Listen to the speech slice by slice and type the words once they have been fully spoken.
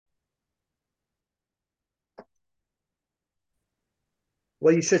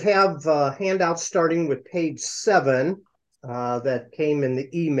Well, you should have handouts starting with page 7 that came in the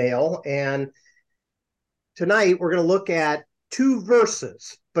email. And tonight we're going to look at 2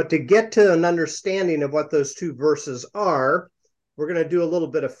 verses. But to get to an understanding of what those 2 verses are, we're going to do a little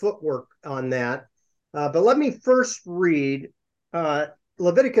bit of footwork on that. But let me first read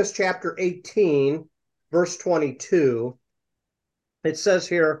Leviticus chapter 18, verse 22. It says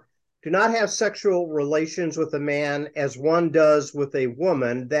here, "Do not have sexual relations with a man as one does with a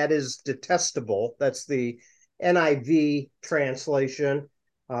woman. That is detestable." That's the NIV translation.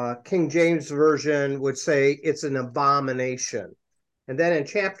 King James Version would say it's an abomination. And then in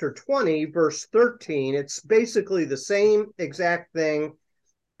chapter 20, verse 13, it's basically the same exact thing,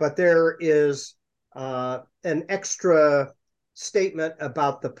 but there is an extra statement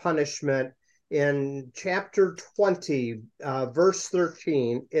about the punishment. In chapter 20, verse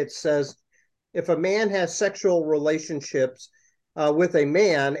 13, it says, "If a man has sexual relationships with a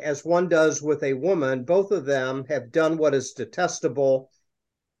man as one does with a woman, both of them have done what is detestable.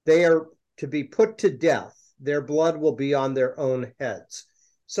 They are to be put to death. Their blood will be on their own heads."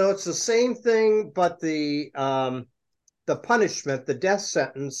 So it's the same thing, but the punishment, the death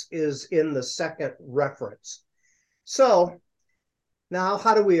sentence, is in the second reference. So now,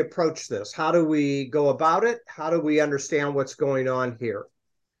 how do we approach this? How do we go about it? How do we understand what's going on here?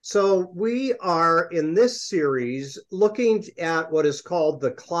 So we are in this series looking at what is called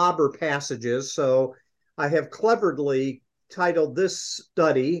the clobber passages. So I have cleverly titled this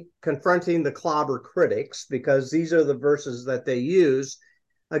study "Confronting the Clobber Critics," because these are the verses that they use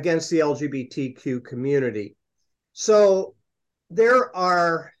against the LGBTQ community. So there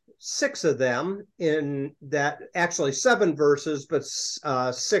are 6 of them in that, actually 7 verses, but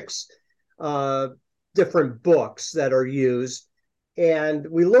 6 different books that are used. And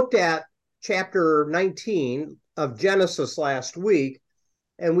we looked at chapter 19 of Genesis last week,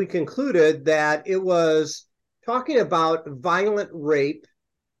 and we concluded that it was talking about violent rape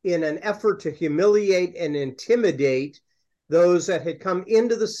in an effort to humiliate and intimidate those that had come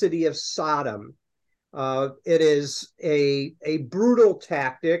into the city of Sodom. It is a brutal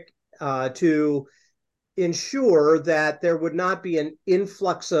tactic to ensure that there would not be an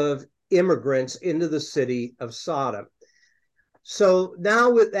influx of immigrants into the city of Sodom. So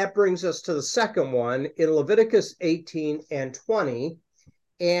now that brings us to the second one in Leviticus 18 and 20.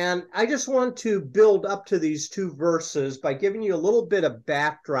 And I just want to build up to these 2 verses by giving you a little bit of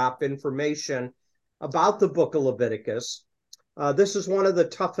backdrop information about the book of Leviticus. This is one of the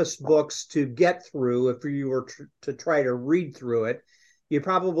toughest books to get through. If you were to try to read through it, you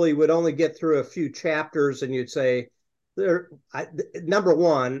probably would only get through a few chapters and you'd say, number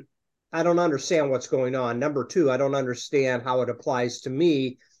one, I don't understand what's going on. Number 2, I don't understand how it applies to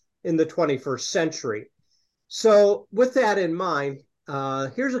me in the 21st century. So with that in mind,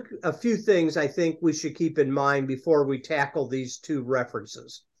 here's a few things I think we should keep in mind before we tackle these 2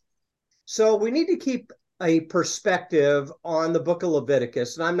 references. So we need to keep a perspective on the book of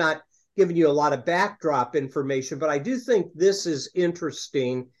Leviticus. And I'm not giving you a lot of backdrop information, but I do think this is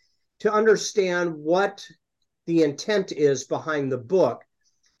interesting to understand what the intent is behind the book.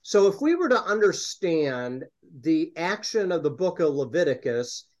 So if we were to understand the action of the book of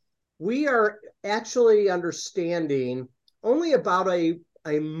Leviticus, we are actually understanding only about a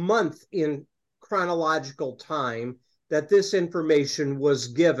month in chronological time that this information was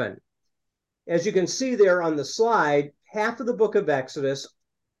given. As you can see there on the slide, half of the book of Exodus,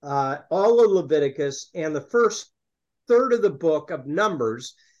 all of Leviticus, and the first third of the book of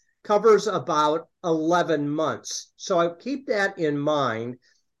Numbers covers about 11 months. So I keep that in mind.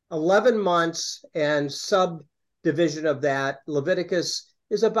 11 months and subdivision of that, Leviticus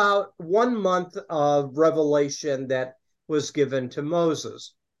is about 1 month of revelation that was given to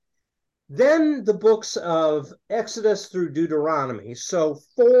Moses. Then the books of Exodus through Deuteronomy. So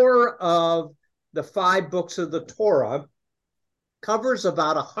 4 of the 5 books of the Torah covers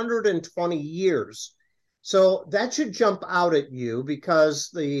about 120 years. So that should jump out at you because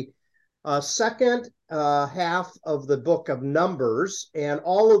the second half of the book of Numbers and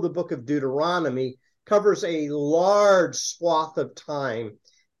all of the book of Deuteronomy covers a large swath of time.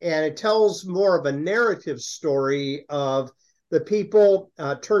 And it tells more of a narrative story of the people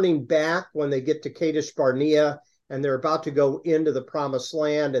turning back when they get to Kadesh Barnea and they're about to go into the promised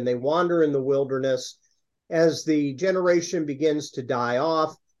land and they wander in the wilderness. As the generation begins to die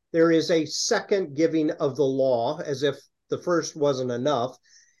off, there is a second giving of the law, as if the first wasn't enough.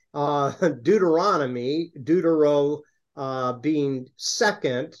 Deuteronomy, Deutero being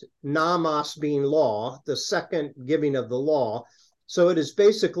second, Namas being law, the second giving of the law. So it is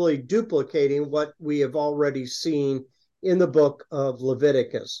basically duplicating what we have already seen in the book of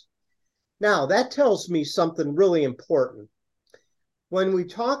Leviticus. Now, that tells me something really important. When we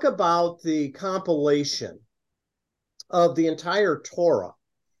talk about the compilation of the entire Torah,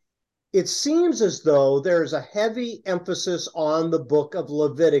 it seems as though there's a heavy emphasis on the book of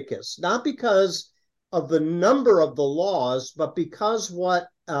Leviticus, not because of the number of the laws, but because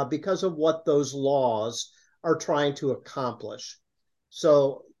of what those laws are trying to accomplish.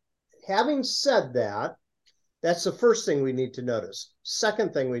 So, having said that, that's the first thing we need to notice.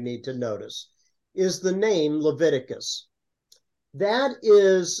 Second thing we need to notice is the name Leviticus. That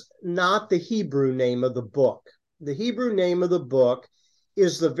is not the Hebrew name of the book. The Hebrew name of the book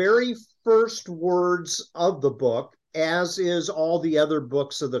is the very first words of the book, as is all the other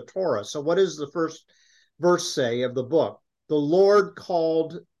books of the Torah. So what does the first verse say of the book? The Lord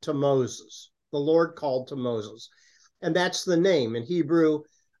called to Moses. The Lord called to Moses. And that's the name in Hebrew,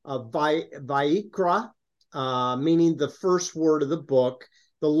 Vayikra, meaning the first word of the book.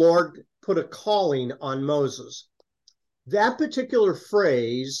 The Lord put a calling on Moses. That particular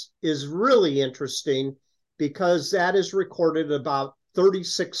phrase is really interesting because that is recorded about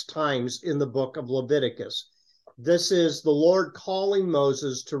 36 times in the book of Leviticus. This is the Lord calling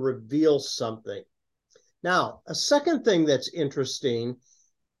Moses to reveal something. Now, a second thing that's interesting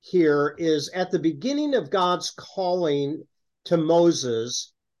here is at the beginning of God's calling to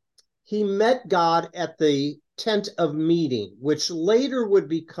Moses, he met God at the tent of meeting, which later would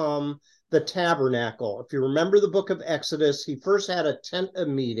become the tabernacle. If you remember the book of Exodus, he first had a tent of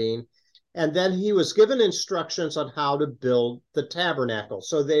meeting, and then he was given instructions on how to build the tabernacle.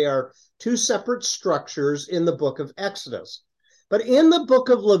 So they are two separate structures in the book of Exodus. But in the book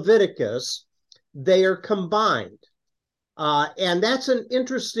of Leviticus, they are combined. And that's an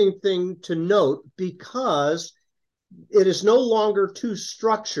interesting thing to note because it is no longer two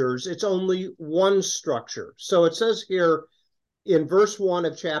structures, it's only one structure. So it says here in verse 1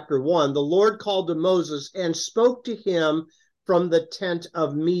 of chapter 1, the Lord called to Moses and spoke to him from the tent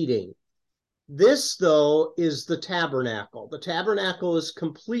of meeting. This, though, is the tabernacle. The tabernacle is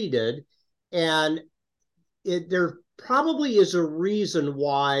completed, and there probably is a reason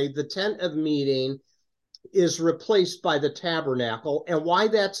why the tent of meeting is replaced by the tabernacle and why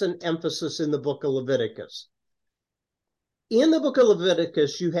that's an emphasis in the book of Leviticus. In the book of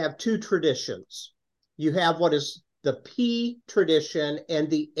Leviticus, you have two traditions. You have what is the P tradition and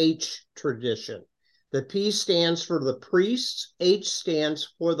the H tradition. The P stands for the priests, H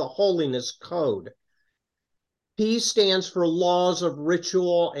stands for the holiness code. P stands for laws of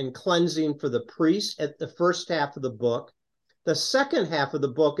ritual and cleansing for the priests at the first half of the book. The second half of the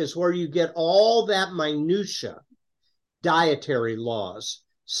book is where you get all that minutia, dietary laws,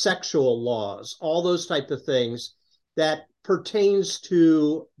 sexual laws, all those type of things that pertains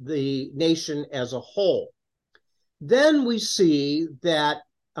to the nation as a whole. Then we see that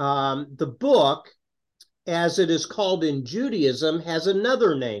the book, as it is called in Judaism, has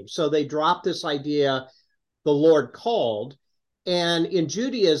another name. So they dropped this idea, the Lord called, and in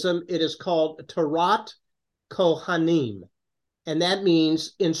Judaism, it is called Torat Kohanim, and that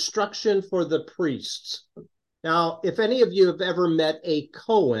means instruction for the priests. Now, if any of you have ever met a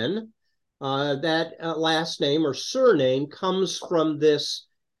Cohen, that last name or surname comes from this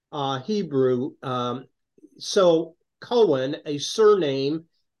Hebrew. So Cohen, a surname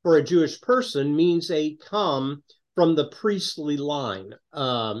for a Jewish person, means they come from the priestly line.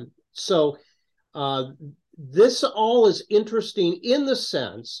 This all is interesting in the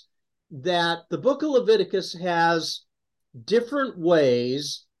sense that the book of Leviticus has different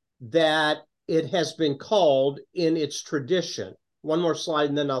ways that it has been called in its tradition. One more slide,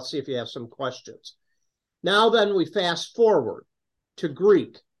 and then I'll see if you have some questions. Now then, we fast forward to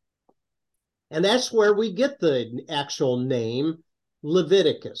Greek. And that's where we get the actual name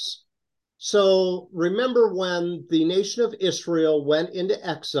Leviticus. So remember when the nation of Israel went into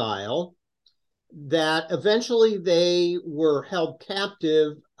exile, that eventually they were held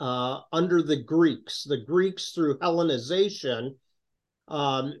captive under the Greeks. The Greeks, through Hellenization,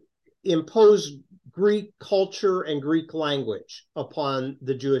 imposed Greek culture and Greek language upon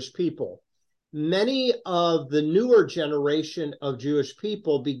the Jewish people. Many of the newer generation of Jewish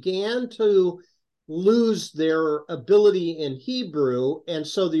people began to lose their ability in Hebrew, and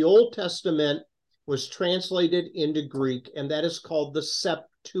so the Old Testament was translated into Greek, and that is called the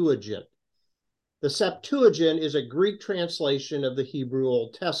Septuagint. The Septuagint is a Greek translation of the Hebrew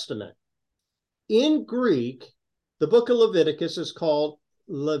Old Testament. In Greek, the book of Leviticus is called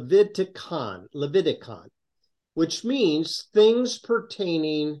Leviticon, which means things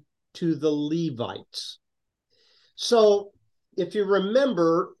pertaining to the Levites. So if you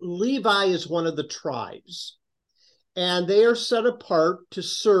remember, Levi is one of the tribes. and they are set apart to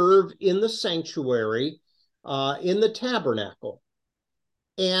serve in the sanctuary, in the tabernacle.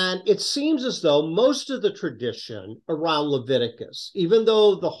 And it seems as though most of the tradition around Leviticus, even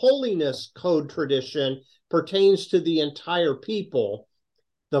though the holiness code tradition pertains to the entire people,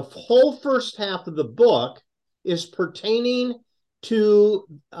 the whole first half of the book is pertaining to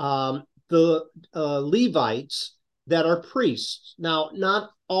the Levites that are priests. Now,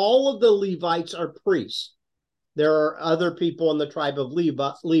 not all of the Levites are priests. There are other people in the tribe of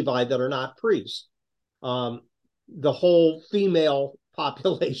Levi that are not priests. The whole female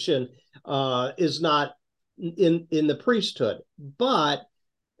population is not in the priesthood, but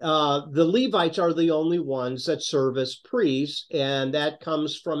the Levites are the only ones that serve as priests, and that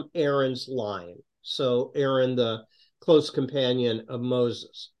comes from Aaron's line. So Aaron, the close companion of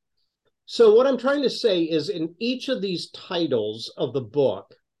Moses. So what I'm trying to say is, in each of these titles of the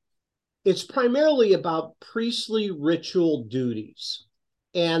book, it's primarily about priestly ritual duties.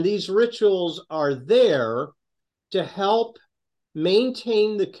 And these rituals are there to help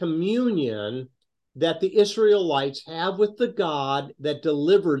maintain the communion that the Israelites have with the God that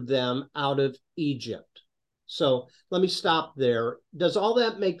delivered them out of Egypt. So let me stop there. Does all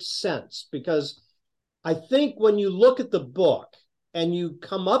that make sense? Because I think when you look at the book and you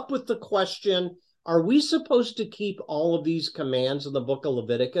come up with the question, are we supposed to keep all of these commands in the book of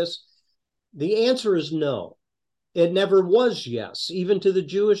Leviticus? The answer is no. It never was yes, even to the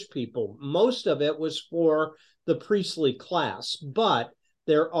Jewish people. Most of it was for the priestly class, but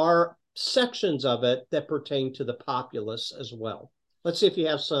there are sections of it that pertain to the populace as well. Let's see if you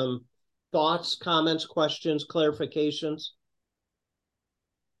have some thoughts, comments, questions, clarifications.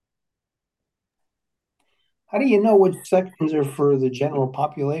 How do you know which sections are for the general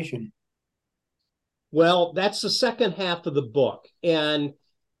population? Well, that's the second half of the book. And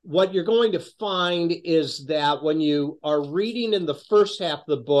what you're going to find is that when you are reading in the first half of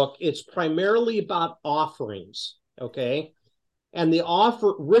the book, it's primarily about offerings, okay? And the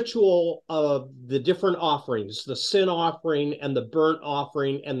ritual of the different offerings, the sin offering and the burnt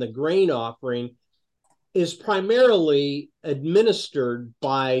offering and the grain offering, is primarily administered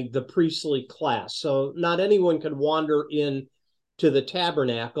by the priestly class. So not anyone can wander in to the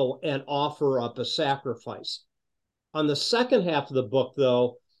tabernacle and offer up a sacrifice. On the second half of the book,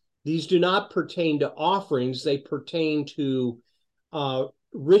 though, these do not pertain to offerings. They pertain to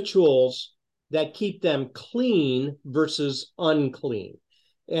rituals that keep them clean versus unclean.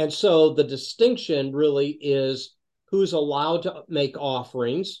 And so the distinction really is who's allowed to make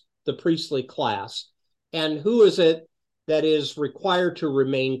offerings, the priestly class, and who is it that is required to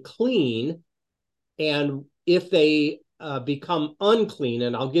remain clean. And if they become unclean,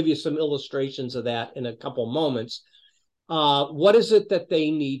 and I'll give you some illustrations of that in a couple moments, what is it that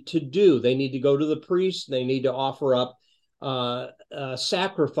they need to do? They need to go to the priest. They need to offer up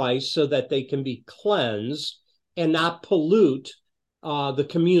sacrifice so that they can be cleansed and not pollute the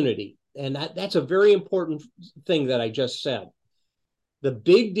community. And that's a very important thing that I just said. The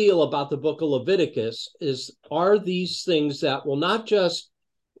big deal about the book of Leviticus is, are these things that will not just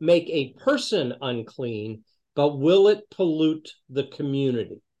make a person unclean, but will it pollute the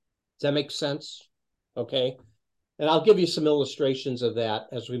community? Does that make sense? Okay. And I'll give you some illustrations of that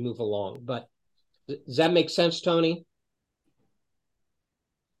as we move along. But does that make sense, Tony?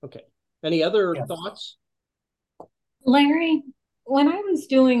 Okay. Any other thoughts? Larry, when I was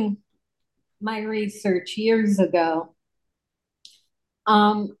doing my research years ago,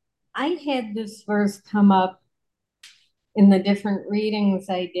 I had this verse come up in the different readings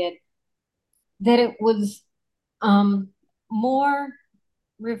I did, that it was more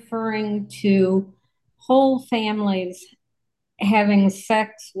referring to whole families having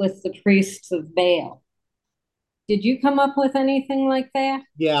sex with the priests of Baal. Did you come up with anything like that?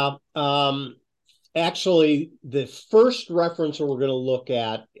 Yeah. Actually, the first reference we're going to look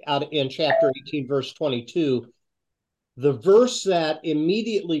at out in chapter 18, verse 22, the verse that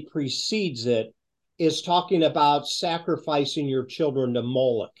immediately precedes it is talking about sacrificing your children to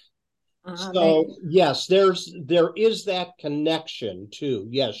Moloch. So yes, there is that connection too.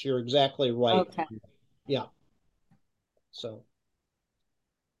 Yes, you're exactly right. Okay. Yeah. So,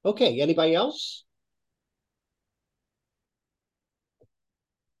 okay. Anybody else?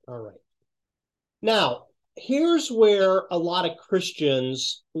 All right. Now, here's where a lot of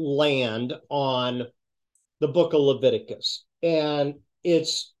Christians land on the book of Leviticus, and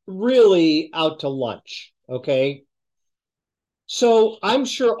it's really out to lunch, okay? So I'm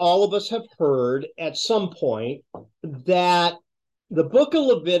sure all of us have heard at some point that the book of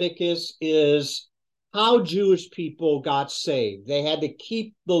Leviticus is how Jewish people got saved. They had to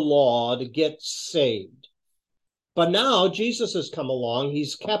keep the law to get saved. But now Jesus has come along.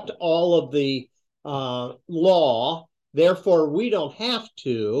 He's kept all of the law. Therefore, we don't have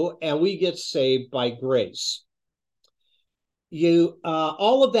to, and we get saved by grace.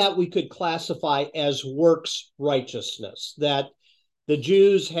 All of that we could classify as works righteousness, that the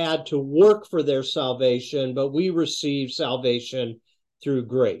Jews had to work for their salvation, but we receive salvation through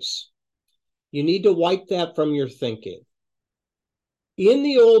grace. You need to wipe that from your thinking. In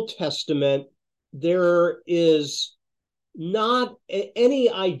the Old Testament, there is not any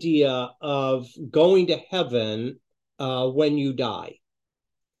idea of going to heaven when you die.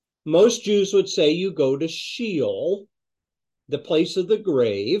 Most Jews would say you go to Sheol, the place of the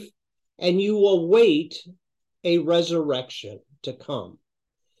grave, and you await a resurrection to come.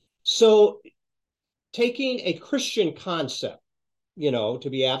 So taking a Christian concept, to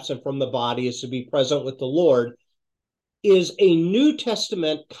be absent from the body is to be present with the Lord, is a New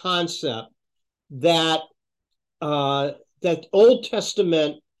Testament concept that that Old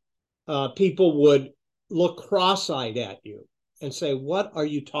Testament people would look cross-eyed at you and say, what are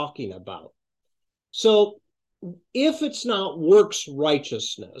you talking about? So if it's not works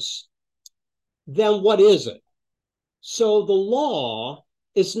righteousness, then what is it? So the law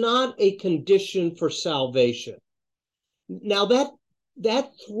is not a condition for salvation. Now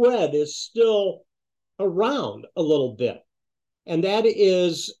that thread is still around a little bit, and that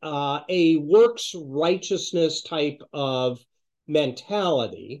is a works righteousness type of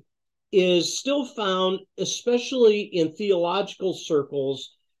mentality is still found, especially in theological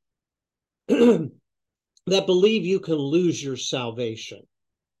circles that believe you can lose your salvation.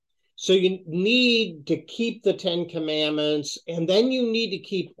 So you need to keep the 10 Commandments, and then you need to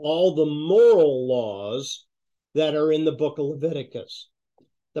keep all the moral laws that are in the book of Leviticus.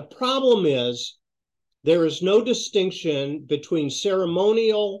 The problem is there is no distinction between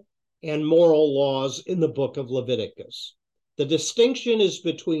ceremonial and moral laws in the book of Leviticus. The distinction is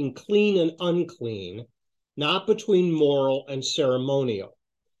between clean and unclean, not between moral and ceremonial.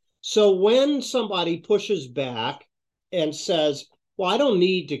 So when somebody pushes back and says, well, I don't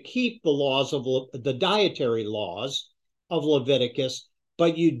need to keep the laws of the dietary laws of Leviticus,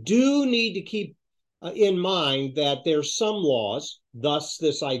 but you do need to keep in mind that there's some laws, thus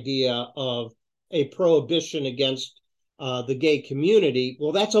this idea of a prohibition against the gay community.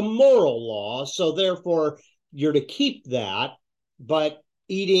 Well, that's a moral law, so therefore you're to keep that, but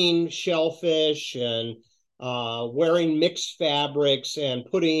eating shellfish and wearing mixed fabrics and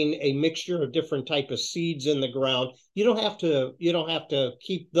putting a mixture of different type of seeds in the ground, you don't have to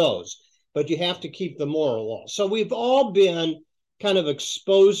keep those, but you have to keep the moral law. So we've all been kind of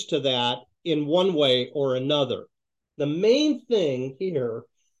exposed to that in one way or another. The main thing here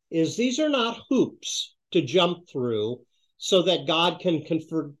is these are not hoops to jump through so that God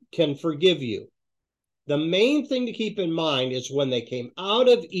can forgive you. The main thing to keep in mind is when they came out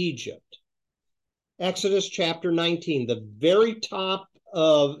of Egypt, Exodus chapter 19, the very top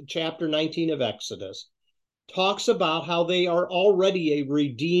of chapter 19 of Exodus, talks about how they are already a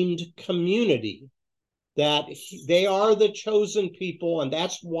redeemed community, that they are the chosen people, and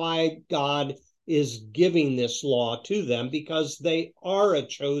that's why God is giving this law to them, because they are a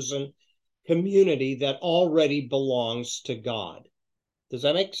chosen community that already belongs to God. Does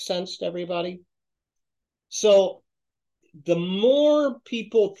that make sense to everybody? So the more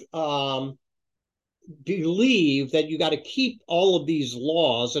people believe that you got to keep all of these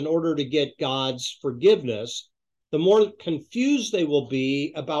laws in order to get God's forgiveness, the more confused they will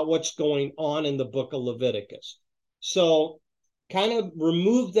be about what's going on in the book of Leviticus. So kind of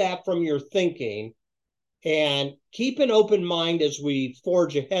remove that from your thinking and keep an open mind as we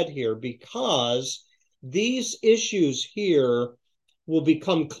forge ahead here, because these issues here will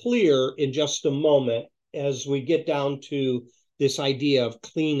become clear in just a moment as we get down to this idea of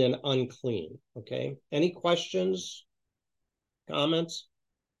clean and unclean. Okay, any questions, comments?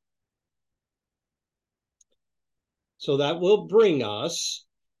 So that will bring us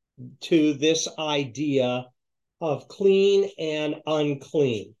to this idea of clean and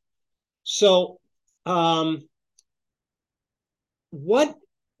unclean. So what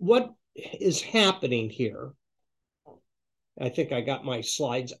is happening here? I think I got my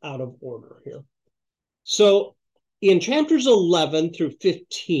slides out of order here. So in chapters 11 through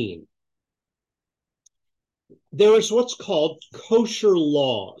 15, there is what's called kosher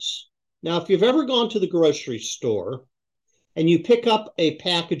laws. Now, if you've ever gone to the grocery store and you pick up a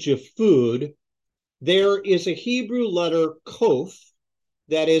package of food, there is a Hebrew letter kof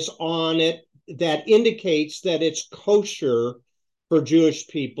that is on it that indicates that it's kosher for Jewish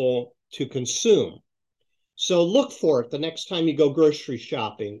people to consume. So look for it the next time you go grocery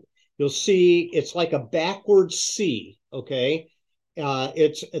shopping. you'll see it's like a backwards C, okay?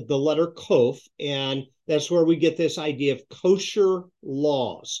 It's the letter Kof, and that's where we get this idea of kosher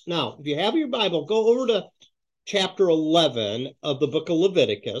laws. Now, if you have your Bible, go over to chapter 11 of the book of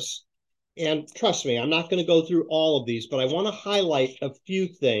Leviticus. And trust me, I'm not going to go through all of these, but I want to highlight a few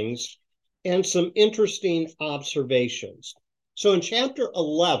things and some interesting observations. So in chapter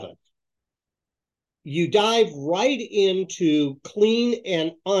 11, you dive right into clean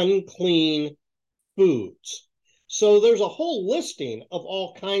and unclean foods. So there's a whole listing of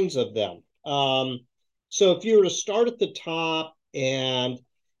all kinds of them. So if you were to start at the top and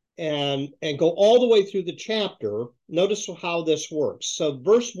go all the way through the chapter, notice how this works. So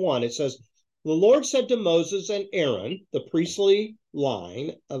verse 1, it says, the Lord said to Moses and Aaron, the priestly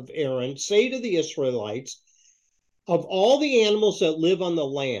line of Aaron, say to the Israelites, of all the animals that live on the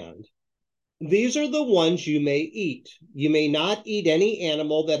land, these are the ones you may eat. You may not eat any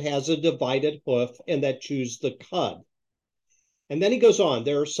animal that has a divided hoof and that chews the cud. And then he goes on,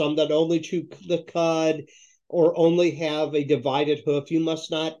 there are some that only chew the cud or only have a divided hoof. You must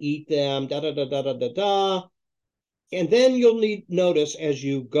not eat them, da, da, da, da, da, da, da. And then you'll notice as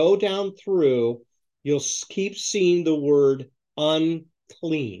you go down through, you'll keep seeing the word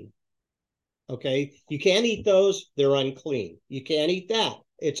unclean. Okay, you can't eat those, they're unclean. You can't eat that,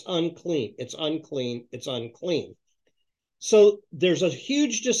 it's unclean, it's unclean, it's unclean. So there's a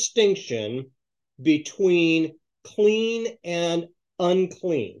huge distinction between clean and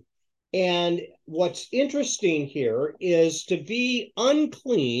unclean. And what's interesting here is to be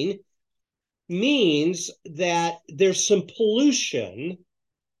unclean means that there's some pollution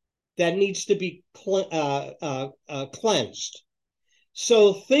that needs to be cleansed.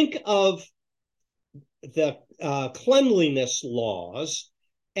 So think of the cleanliness laws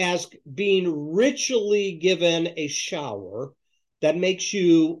as being ritually given a shower that makes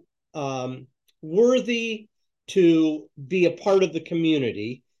you worthy to be a part of the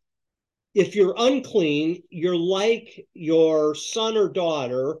community. If you're unclean, you're like your son or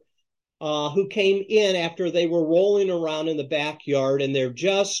daughter who came in after they were rolling around in the backyard and they're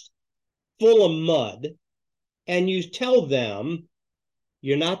just full of mud, and you tell them,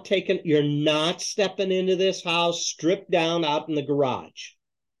 you're not stepping into this house stripped down out in the garage.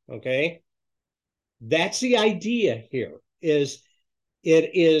 Okay? That's the idea here, is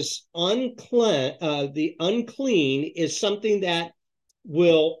it is unclean. The unclean is something that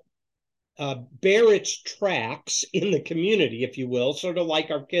will bear its tracks in the community, if you will, sort of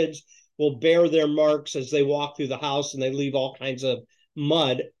like our kids will bear their marks as they walk through the house and they leave all kinds of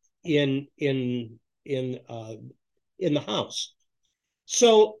mud in the house.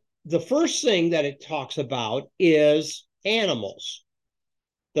 So the first thing that it talks about is animals.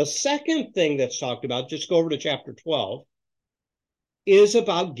 The second thing that's talked about, just go over to chapter 12, is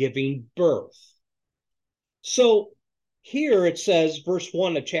about giving birth. So here it says, verse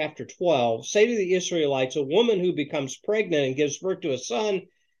 1 of chapter 12, say to the Israelites, a woman who becomes pregnant and gives birth to a son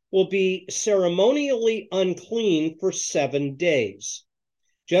will be ceremonially unclean for 7 days,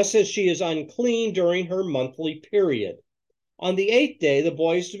 just as she is unclean during her monthly period. On the 8th day, the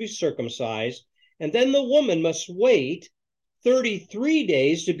boy is to be circumcised, and then the woman must wait 33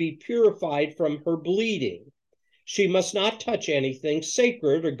 days to be purified from her bleeding. She must not touch anything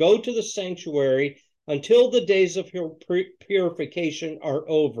sacred or go to the sanctuary until the days of her purification are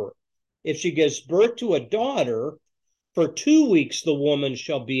over. If she gives birth to a daughter, for 2 weeks the woman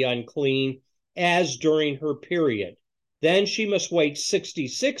shall be unclean, as during her period. Then she must wait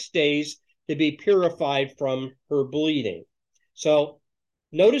 66 days to be purified from her bleeding. So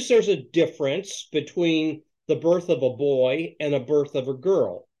notice there's a difference between the birth of a boy and the birth of a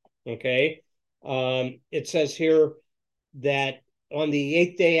girl, okay? It says here that on the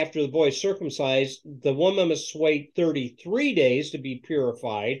 8th day after the boy is circumcised, the woman must wait 33 days to be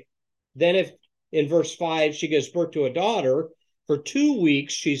purified. Then if in verse 5 she gives birth to a daughter, for 2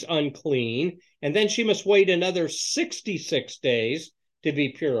 weeks she's unclean, and then she must wait another 66 days to be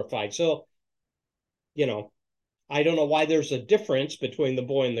purified. So, I don't know why there's a difference between the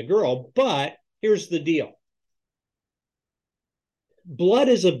boy and the girl, but here's the deal. Blood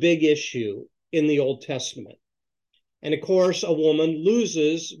is a big issue in the Old Testament. And of course, a woman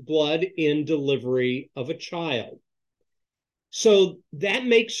loses blood in delivery of a child. So that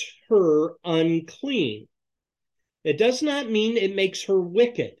makes her unclean. It does not mean it makes her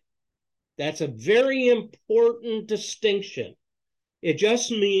wicked. That's a very important distinction. It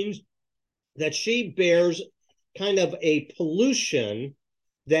just means that she bears kind of a pollution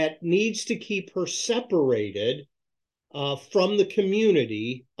that needs to keep her separated from the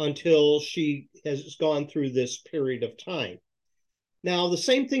community until she has gone through this period of time. Now, the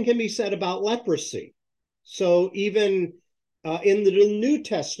same thing can be said about leprosy. So even in the New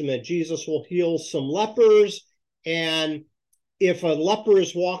Testament, Jesus will heal some lepers. And if a leper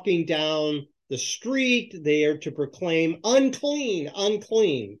is walking down the street, they are to proclaim unclean,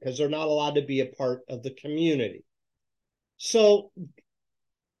 unclean, because they're not allowed to be a part of the community. So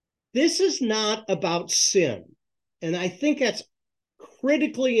this is not about sin. And I think that's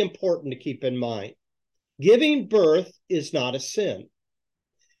critically important to keep in mind. Giving birth is not a sin.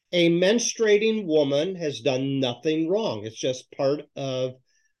 A menstruating woman has done nothing wrong. It's just part of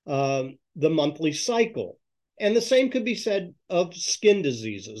the monthly cycle. And the same could be said of skin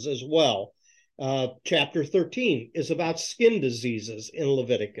diseases as well. Chapter 13 is about skin diseases in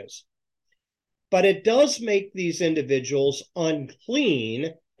Leviticus. But it does make these individuals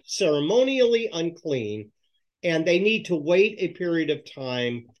unclean, ceremonially unclean, and they need to wait a period of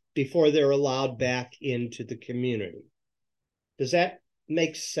time before they're allowed back into the community. Does that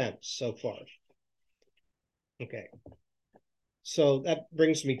make sense so far? Okay. So that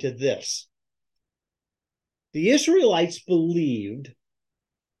brings me to this. The Israelites believed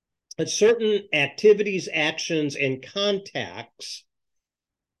that certain activities, actions, and contacts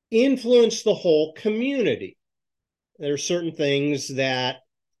influence the whole community. There are certain things that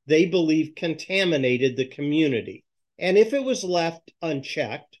they believe contaminated the community. And if it was left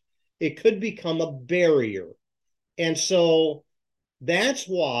unchecked, it could become a barrier. And so that's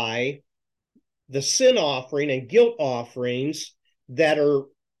why the sin offering and guilt offerings that are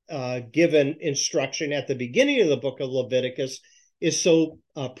given instruction at the beginning of the book of Leviticus is so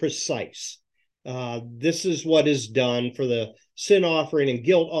precise. This is what is done for the sin offering and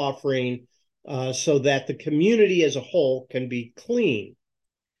guilt offering so that the community as a whole can be clean.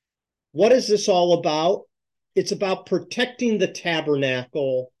 What is this all about? It's about protecting the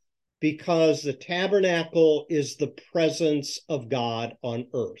tabernacle, because the tabernacle is the presence of God on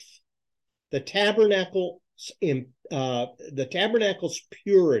earth. The tabernacle's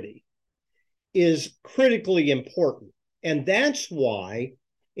purity is critically important. And that's why,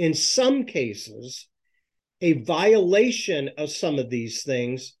 in some cases, a violation of some of these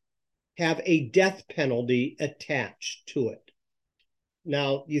things have a death penalty attached to it.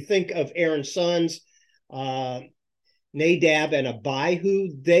 Now, you think of Aaron's sons, Nadab and Abihu,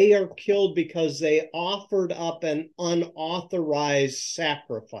 they are killed because they offered up an unauthorized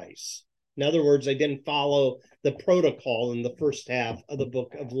sacrifice. In other words, they didn't follow the protocol in the first half of the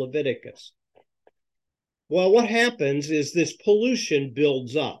book of Leviticus. Well, what happens is this pollution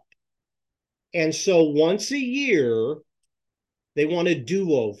builds up. And so once a year, they want a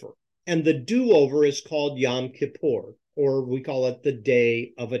do-over. And the do-over is called Yom Kippur, or we call it the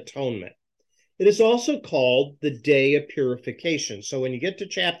Day of Atonement. It is also called the Day of Purification. So when you get to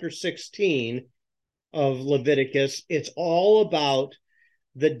chapter 16 of Leviticus, it's all about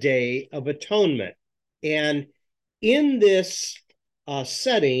the Day of Atonement. And in this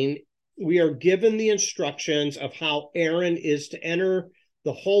setting, we are given the instructions of how Aaron is to enter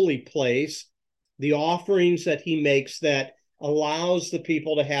the holy place, the offerings that he makes that allows the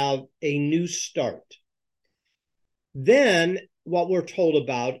people to have a new start. Then what we're told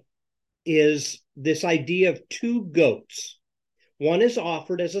about is this idea of two goats. One is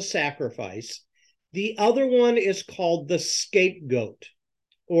offered as a sacrifice. The other one is called the scapegoat,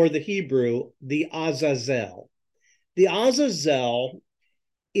 or the Hebrew, the Azazel. The Azazel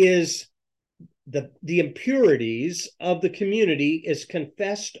is the impurities of the community is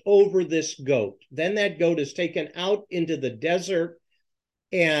confessed over this goat. Then that goat is taken out into the desert,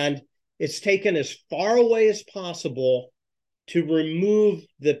 and it's taken as far away as possible to remove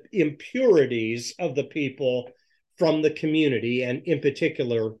the impurities of the people from the community, and in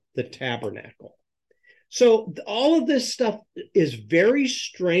particular, the tabernacle. So all of this stuff is very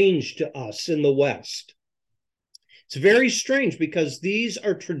strange to us in the West. It's very strange because these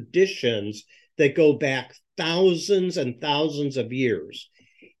are traditions that go back thousands and thousands of years.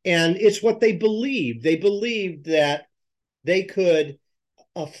 And it's what they believed. They believed that they could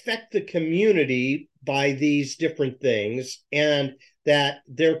affect the community by these different things, and that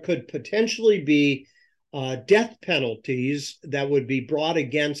there could potentially be death penalties that would be brought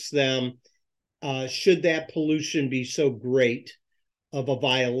against them should that pollution be so great of a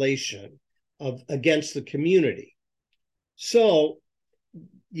violation against the community. So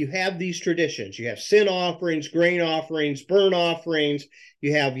you have these traditions. You have sin offerings, grain offerings, burnt offerings.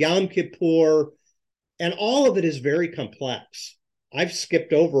 You have Yom Kippur, and all of it is very complex. I've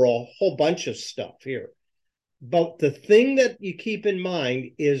skipped over a whole bunch of stuff here. But the thing that you keep in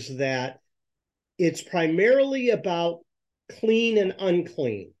mind is that it's primarily about clean and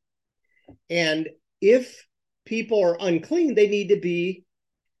unclean. And if people are unclean, they need to be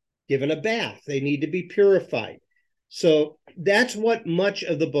given a bath. They need to be purified. So that's what much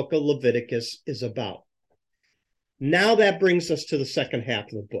of the book of Leviticus is about. Now that brings us to the second half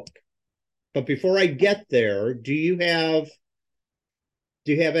of the book. But before I get there, do you have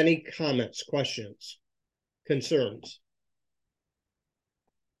any comments, questions, concerns?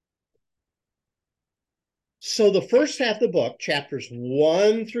 So the first half of the book, chapters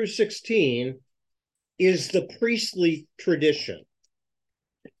 1 through 16, is the priestly tradition.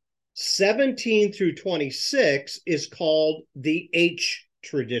 17 through 26 is called the H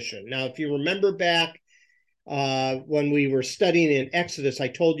tradition. Now, if you remember back when we were studying in Exodus, I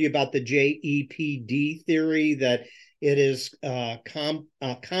told you about the JEPD theory, that it is a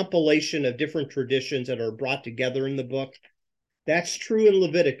compilation of different traditions that are brought together in the book. That's true in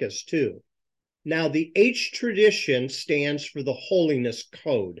Leviticus too. Now, the H tradition stands for the holiness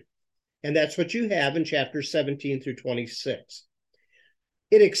code, and that's what you have in chapters 17 through 26.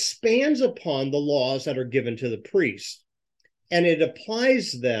 It expands upon the laws that are given to the priests, and it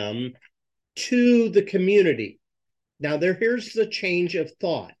applies them to the community. Now, here's the change of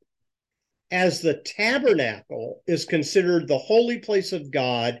thought. As the tabernacle is considered the holy place of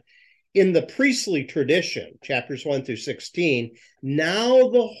God in the priestly tradition, chapters 1 through 16, now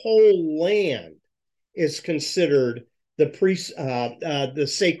the whole land is considered the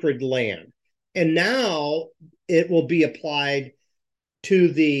sacred land. And now it will be applied to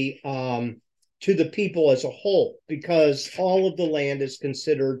the people as a whole, because all of the land is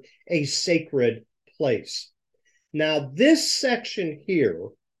considered a sacred place. Now, this section here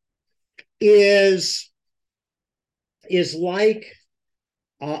is like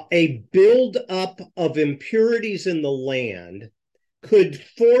a buildup of impurities in the land could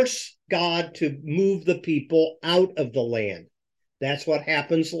force God to move the people out of the land. That's what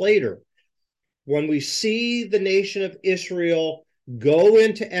happens later. When we see the nation of Israel go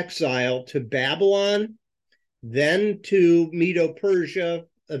into exile to Babylon, then to Medo-Persia,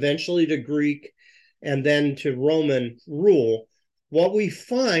 eventually to Greek, and then to Roman rule, what we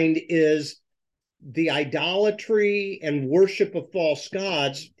find is the idolatry and worship of false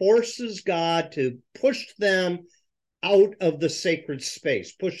gods forces God to push them out of the sacred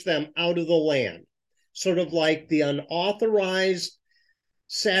space, push them out of the land, sort of like the unauthorized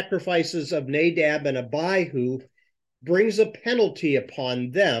sacrifices of Nadab and Abihu brings a penalty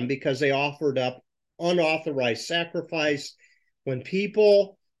upon them because they offered up unauthorized sacrifice. When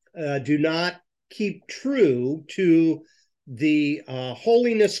people do not keep true to the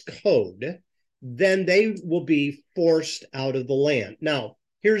holiness code, then they will be forced out of the land. Now,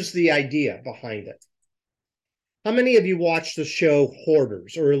 here's the idea behind it. How many of you watched the show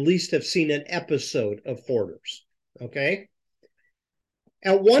Hoarders, or at least have seen an episode of Hoarders? Okay.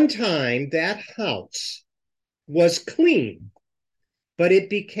 At one time, that house was clean, but it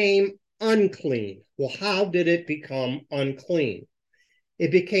became unclean. Well, how did it become unclean?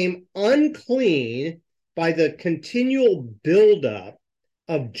 It became unclean by the continual buildup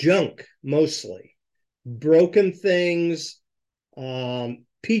of junk, mostly broken things,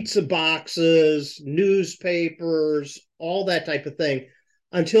 pizza boxes, newspapers, all that type of thing,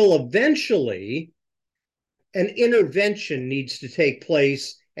 until eventually an intervention needs to take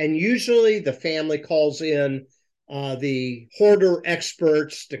place. And usually the family calls in the hoarder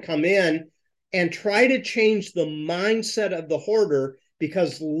experts to come in and try to change the mindset of the hoarder,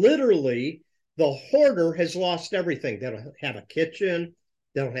 because literally the hoarder has lost everything. They don't have a kitchen,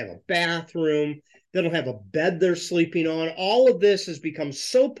 they don't have a bathroom, they don't have a bed they're sleeping on. All of this has become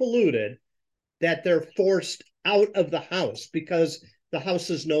so polluted that they're forced out of the house because the house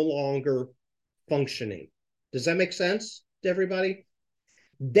is no longer functioning. Does that make sense to everybody?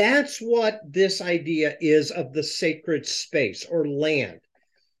 That's what this idea is of the sacred space or land.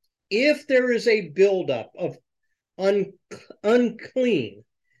 If there is a buildup of unclean,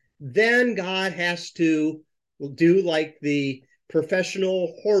 then God has to do like the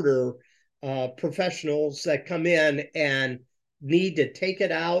professional hoarder professionals that come in and need to take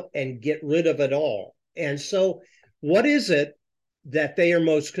it out and get rid of it all. And so what is it that they are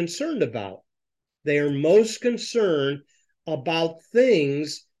most concerned about? They are most concerned about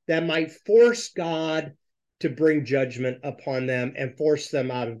things that might force God to bring judgment upon them and force them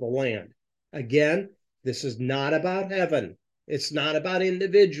out of the land. Again, this is not about heaven. It's not about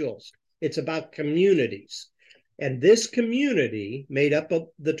individuals. It's about communities. And this community, made up of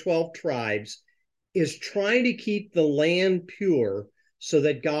the 12 tribes, is trying to keep the land pure so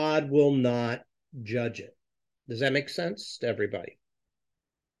that God will not judge it. Does that make sense to everybody?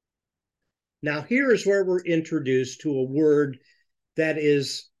 Now, here is where we're introduced to a word that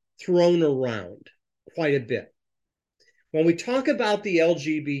is thrown around quite a bit. When we talk about the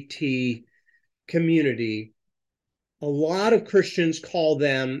LGBT community, a lot of Christians call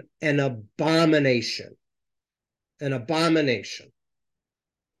them an abomination. An abomination.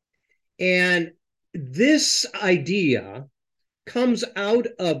 And this idea comes out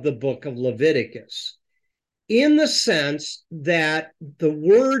of the book of Leviticus in the sense that the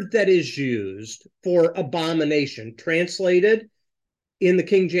word that is used for abomination, translated in the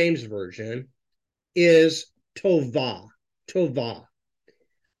King James Version, is tovah. Tovah.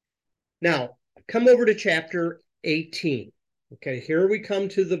 Now, come over to chapter 18. Okay, here we come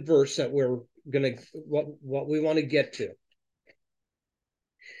to the verse that we're going to, what we want to get to.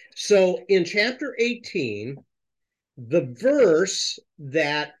 So in chapter 18, the verse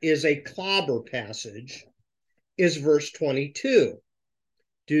that is a clobber passage is verse 22.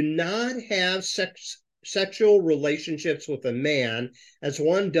 Do not have sexual relationships with a man as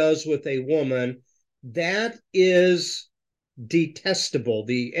one does with a woman. That is detestable,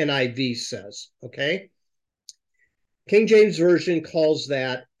 the NIV says, okay? King James Version calls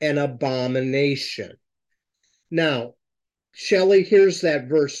that an abomination. Now, Shelley, here's that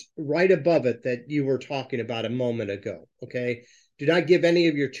verse right above it that you were talking about a moment ago, okay? Do not give any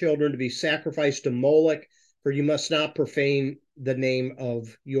of your children to be sacrificed to Moloch, for you must not profane the name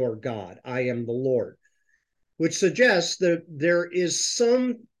of your God. I am the Lord. Which suggests that there is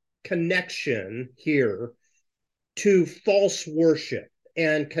some connection here to false worship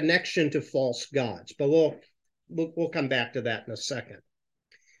and connection to false gods. But we'll come back to that in a second.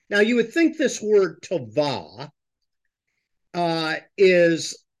 Now, you would think this word tovah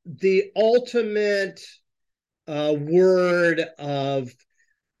is the ultimate word of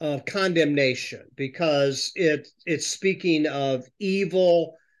condemnation, because it's speaking of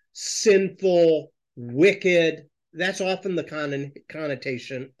evil, sinful, wicked. That's often the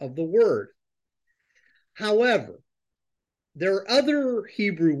connotation of the word. However, there are other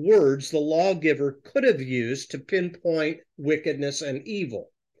Hebrew words the lawgiver could have used to pinpoint wickedness and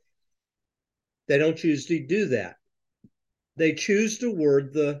evil. They don't choose to do that. They choose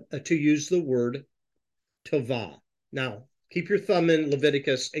to use the word tovah. Now, keep your thumb in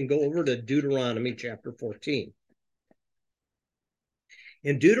Leviticus and go over to Deuteronomy chapter 14.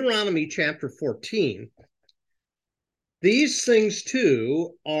 In Deuteronomy chapter 14, these things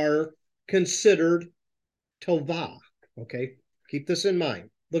too are considered tovah. Okay, keep this in mind.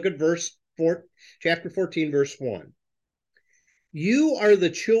 Look at chapter 14, verse 1. You are the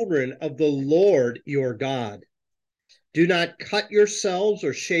children of the Lord your God. Do not cut yourselves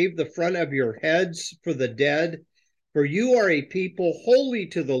or shave the front of your heads for the dead, for you are a people holy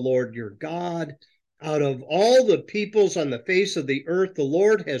to the Lord your God. Out of all the peoples on the face of the earth, the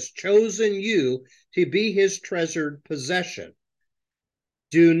Lord has chosen you to be his treasured possession.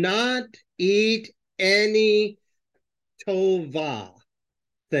 Do not eat any tovah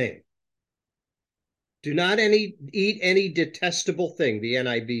thing. Do not eat any detestable thing, the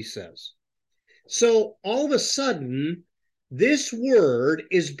NIV says. So all of a sudden, this word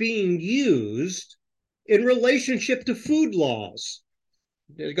is being used in relationship to food laws.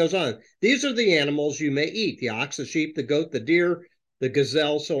 It goes on. These are the animals you may eat: the ox, the sheep, the goat, the deer, the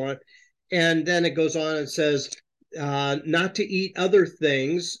gazelle, so on. And then it goes on and says not to eat other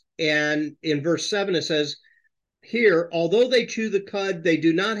things. And in verse 7, it says, here, although they chew the cud, they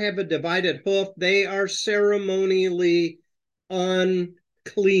do not have a divided hoof. They are ceremonially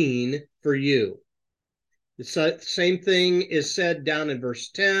unclean for you. The same thing is said down in verse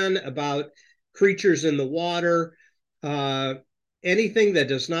 10 about creatures in the water. Anything that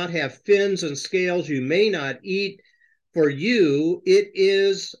does not have fins and scales you may not eat. For you, it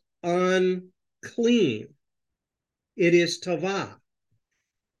is unclean. It is tovah.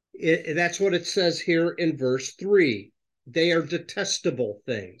 That's what it says here in verse 3. They are detestable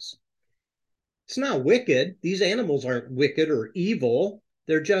things. It's not wicked. These animals aren't wicked or evil.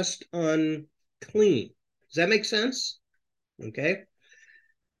 They're just unclean. Does that make sense? Okay.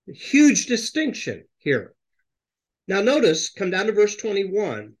 Huge distinction here. Now notice, come down to verse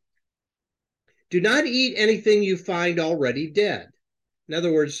 21. Do not eat anything you find already dead. In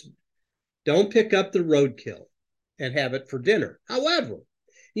other words, don't pick up the roadkill and have it for dinner. However,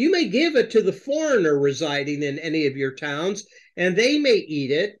 you may give it to the foreigner residing in any of your towns, and they may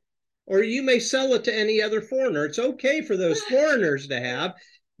eat it, or you may sell it to any other foreigner. It's okay for those foreigners to have,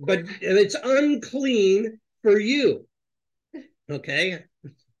 but it's unclean for you. Okay? A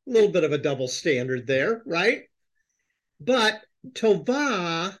little bit of a double standard there, right? But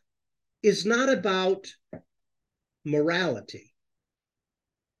tovah is not about morality.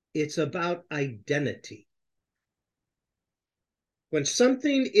 It's about identity. When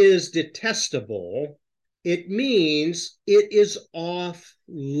something is detestable, It means it is off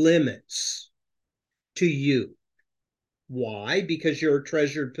limits to you. Why? Because you're a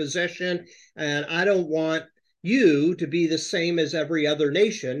treasured possession, and I don't want you to be the same as every other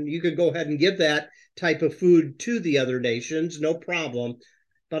nation. You could go ahead and give that type of food to the other nations, no problem.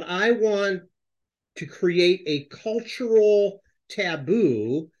 But I want to create a cultural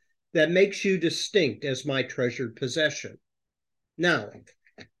taboo that makes you distinct as my treasured possession. Now,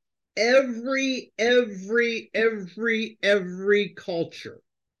 every culture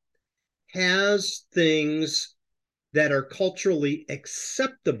has things that are culturally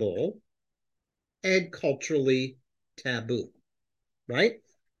acceptable and culturally taboo, right?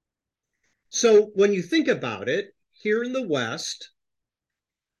 So when you think about it, here in the West,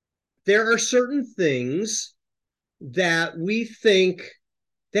 there are certain things that we think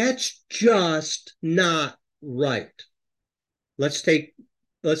that's just not right. Let's take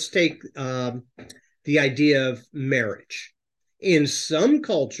the idea of marriage. In some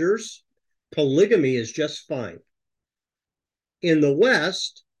cultures, polygamy is just fine. In the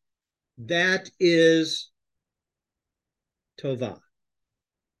West, that is tova.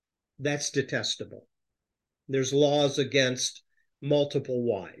 That's detestable. There's laws against multiple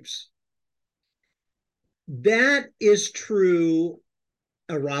wives. That is true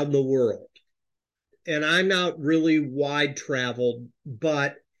around the world. And I'm not really wide traveled,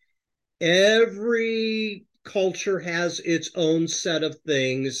 but every culture has its own set of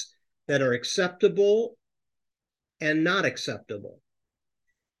things that are acceptable and not acceptable.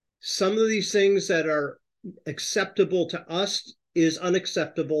 Some of these things that are acceptable to us is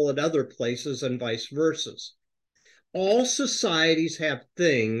unacceptable in other places and vice versa. All societies have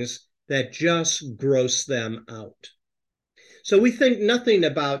things that just gross them out. So we think nothing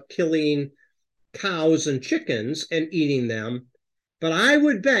about killing cows and chickens and eating them, but I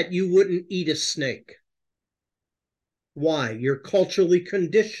would bet you wouldn't eat a snake. Why? You're culturally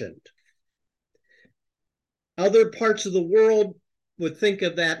conditioned. Other parts of the world would think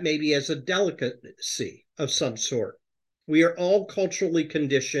of that maybe as a delicacy of some sort. We are all culturally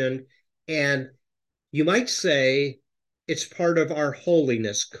conditioned, and you might say it's part of our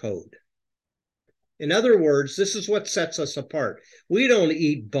holiness code. In other words, this is what sets us apart. We don't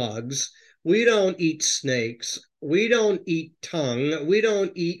eat bugs. We don't eat snakes. We don't eat tongue. We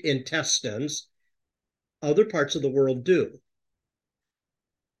don't eat intestines. Other parts of the world do.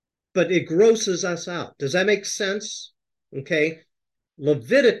 But it grosses us out. Does that make sense? Okay.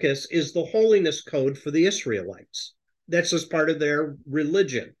 Leviticus is the holiness code for the Israelites. That's just part of their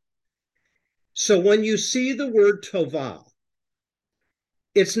religion. So when you see the word tovah,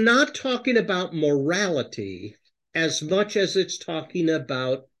 it's not talking about morality as much as it's talking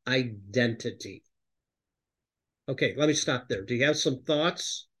about identity. Okay, let me stop there. Do you have some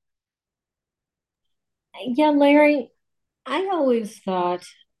thoughts? Yeah, Larry, I always thought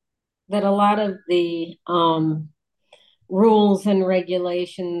that a lot of the rules and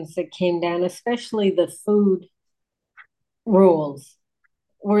regulations that came down, especially the food rules,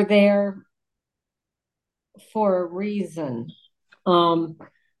 were there for a reason. Um,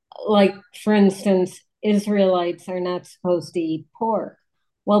 like, for instance, Israelites are not supposed to eat pork.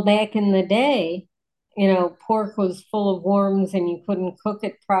 Well, back in the day, pork was full of worms and you couldn't cook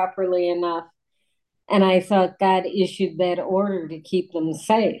it properly enough. And I thought God issued that order to keep them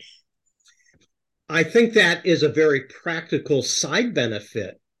safe. I think that is a very practical side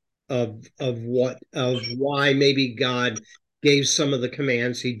benefit of why maybe God gave some of the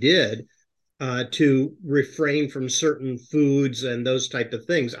commands he did to refrain from certain foods and those type of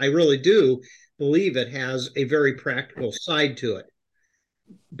things. I really do believe it has a very practical side to it.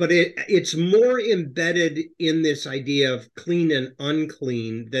 But it's more embedded in this idea of clean and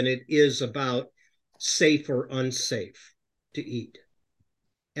unclean than it is about safe or unsafe to eat.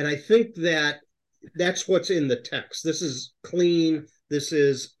 And I think that that's what's in the text. This is clean, this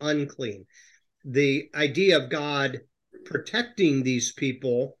is unclean. The idea of God protecting these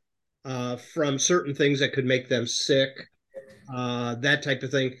people from certain things that could make them sick, that type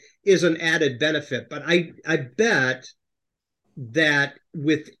of thing, is an added benefit. But I bet that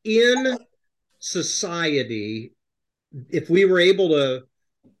within society, if we were able to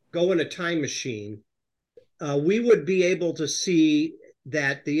go in a time machine, we would be able to see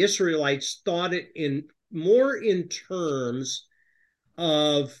that the Israelites thought it in more in terms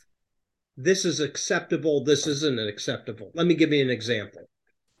of this is acceptable, this isn't acceptable. Let me give you an example.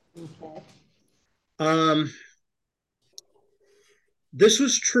 Okay. This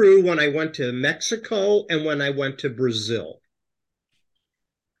was true when I went to Mexico and when I went to Brazil.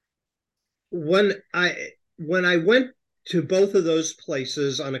 When I went to both of those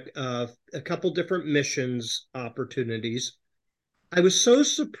places on a couple different missions opportunities. I was so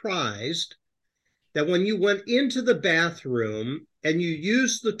surprised that when you went into the bathroom and you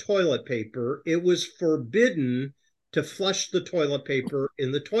used the toilet paper, it was forbidden to flush the toilet paper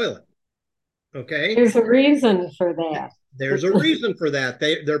in the toilet. Okay? There's a reason for that. There's a reason for that.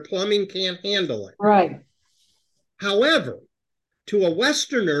 Their plumbing can't handle it. Right. However, to a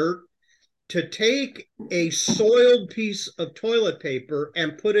Westerner, to take a soiled piece of toilet paper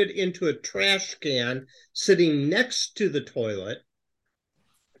and put it into a trash can sitting next to the toilet,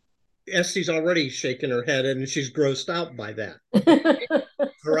 Estie's already shaking her head and she's grossed out by that.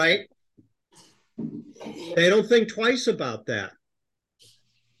 All right? They don't think twice about that.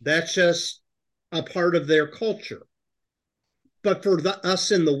 That's just a part of their culture. But for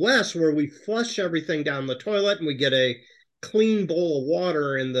us in the West, where we flush everything down the toilet and we get a clean bowl of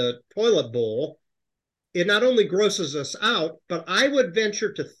water in the toilet bowl, it not only grosses us out, but I would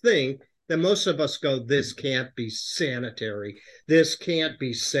venture to think that most of us go, this can't be sanitary. This can't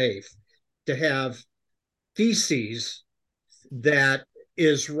be safe to have feces that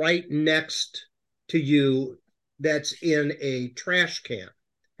is right next to you that's in a trash can.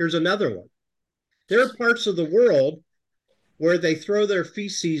 Here's another one. There are parts of the world where they throw their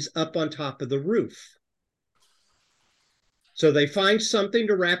feces up on top of the roof. So they find something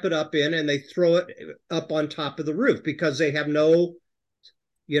to wrap it up in and they throw it up on top of the roof because they have no,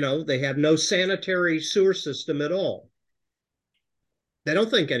 they have no sanitary sewer system at all. They don't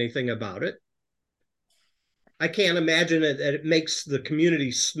think anything about it. I can't imagine that it makes the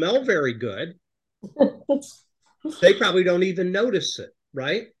community smell very good. They probably don't even notice it,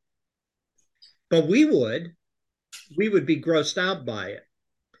 right? But we would be grossed out by it.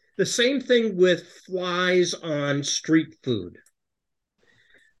 The same thing with flies on street food.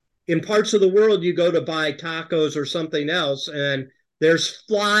 In parts of the world, you go to buy tacos or something else, and there's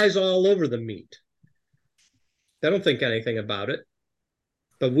flies all over the meat. They don't think anything about it.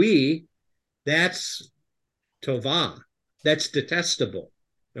 But that's tova. That's detestable,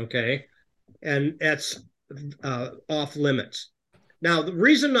 okay? And that's off limits. Now, the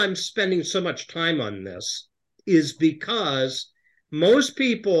reason I'm spending so much time on this is because most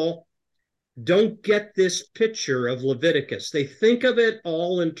people don't get this picture of Leviticus. They think of it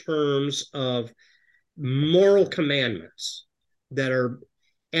all in terms of moral commandments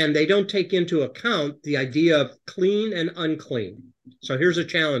and they don't take into account the idea of clean and unclean. So here's a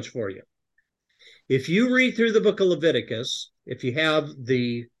challenge for you. If you read through the book of Leviticus, if you have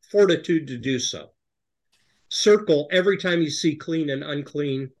the fortitude to do so, circle every time you see clean and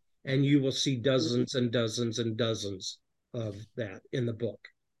unclean, and you will see dozens and dozens and dozens of that in the book.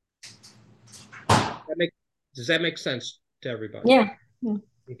 Does that make sense to everybody? Yeah.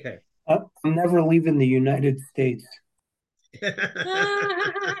 Okay. I'm never leaving the United States.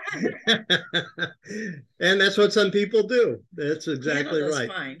 And that's what some people do. That's exactly Canada's right.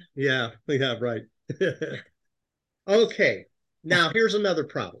 Fine. Yeah, right. Okay. Now, here's another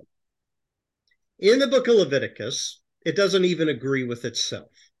problem. In the book of Leviticus, it doesn't even agree with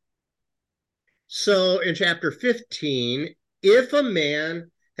itself. So in chapter 15, if a man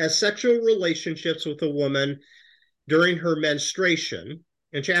has sexual relationships with a woman during her menstruation,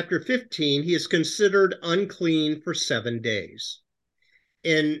 in chapter 15, he is considered unclean for 7 days.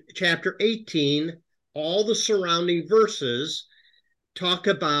 In chapter 18, all the surrounding verses talk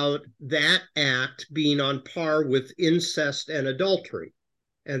about that act being on par with incest and adultery.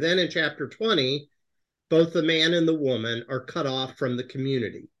 And then in chapter 20, both the man and the woman are cut off from the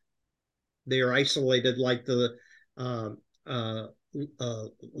community. They are isolated like the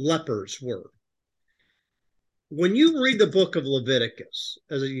lepers were. When you read the book of Leviticus,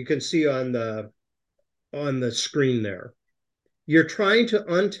 as you can see on the screen there, you're trying to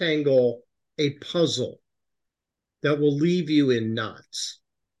untangle a puzzle that will leave you in knots.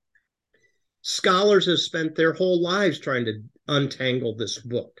 Scholars have spent their whole lives trying to untangle this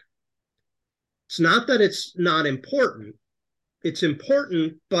book. It's not that it's not important. It's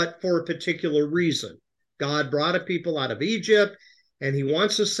important, but for a particular reason. God brought a people out of Egypt, and he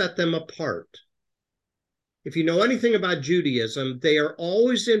wants to set them apart. If you know anything about Judaism, they are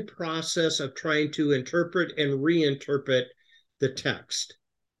always in process of trying to interpret and reinterpret the text.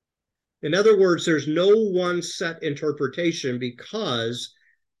 In other words, there's no one set interpretation because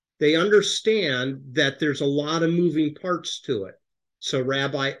they understand that there's a lot of moving parts to it. So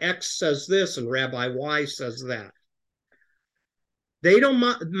Rabbi X says this and Rabbi Y says that. They don't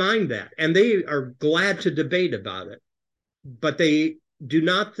mind that, and they are glad to debate about it. But they do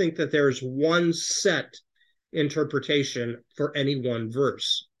not think that there's one set interpretation for any one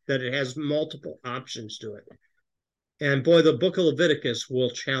verse, that it has multiple options to it. And boy, the book of Leviticus will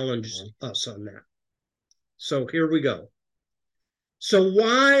challenge us on that. So here we go. So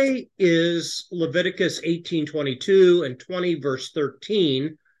why is Leviticus 18:22 and 20 verse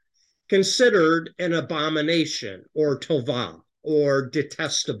 13 considered an abomination or tovah or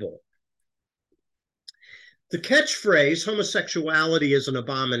detestable? The catchphrase, homosexuality is an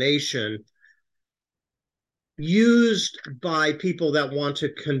abomination, used by people that want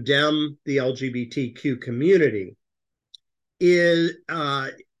to condemn the LGBTQ community, is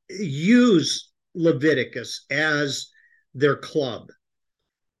use Leviticus as their club.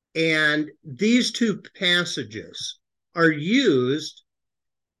 And these two passages are used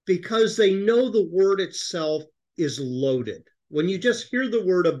because they know the word itself is loaded. When you just hear the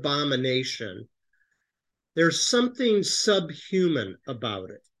word abomination, there's something subhuman about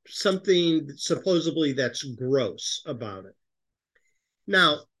it, something supposedly that's gross about it.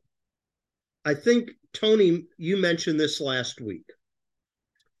 Now, I think, Tony, you mentioned this last week.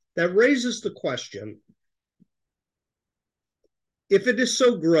 That raises the question, if it is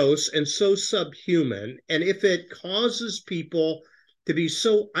so gross and so subhuman, and if it causes people to be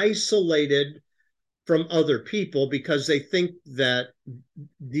so isolated from other people because they think that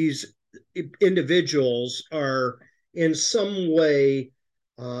these individuals are in some way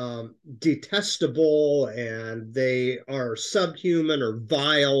detestable and they are subhuman or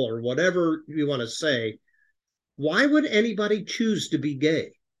vile or whatever you want to say, why would anybody choose to be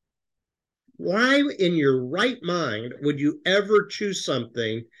gay? Why in your right mind would you ever choose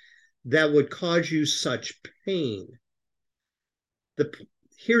something that would cause you such pain?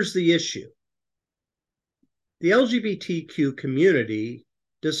 Here's the issue. The LGBTQ community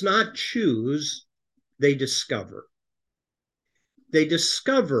does not choose, they discover. They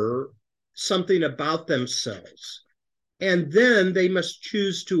discover something about themselves, and then they must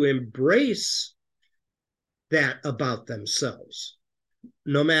choose to embrace that about themselves,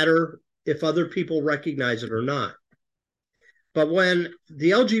 no matter if other people recognize it or not. But when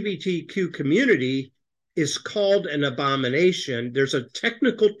the LGBTQ community is called an abomination, there's a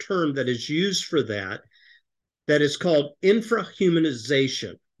technical term that is used for that is called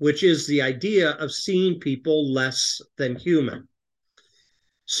infrahumanization, which is the idea of seeing people less than human.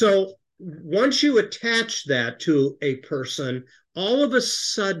 So once you attach that to a person, all of a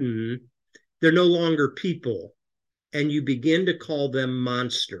sudden, they're no longer people, and you begin to call them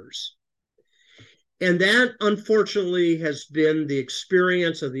monsters. And that, unfortunately, has been the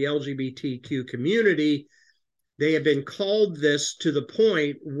experience of the LGBTQ community. They have been called this to the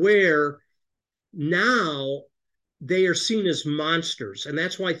point where now they are seen as monsters. And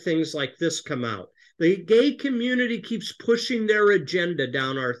that's why things like this come out. The gay community keeps pushing their agenda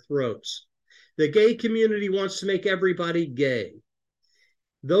down our throats. The gay community wants to make everybody gay.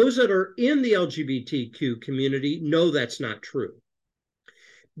 Those that are in the LGBTQ community know that's not true.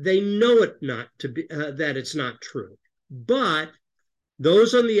 They know it not to be that it's not true. But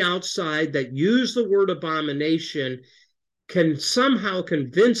those on the outside that use the word abomination can somehow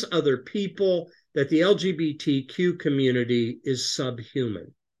convince other people that the LGBTQ community is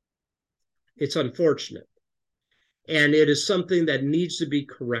subhuman. It's unfortunate. And it is something that needs to be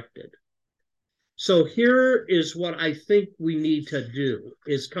corrected. So here is what I think we need to do,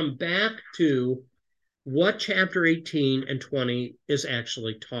 is come back to what chapter 18 and 20 is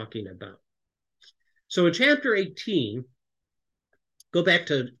actually talking about. So in chapter 18, go back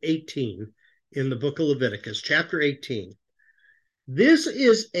to 18 in the book of Leviticus, chapter 18. This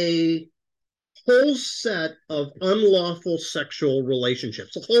is a whole set of unlawful sexual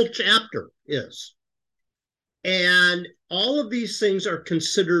relationships. The whole chapter is. And all of these things are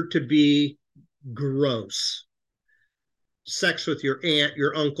considered to be gross. Sex with your aunt,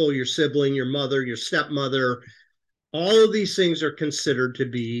 your uncle, your sibling, your mother, your stepmother, all of these things are considered to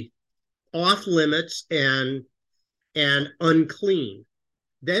be off limits and unclean.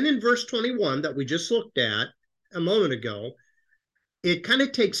 Then in verse 21 that we just looked at a moment ago, it kind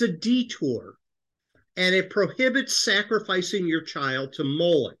of takes a detour and it prohibits sacrificing your child to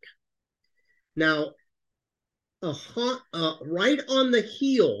Moloch. Now, right on the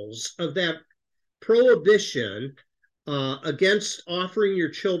heels of that prohibition against offering your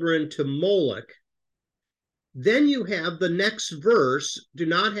children to Moloch, then you have the next verse, do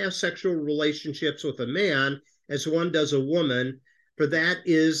not have sexual relationships with a man as one does a woman, for that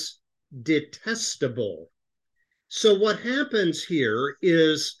is detestable. So what happens here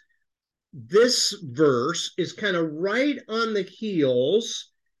is this verse is kind of right on the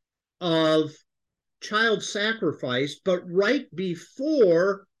heels of child sacrifice, but right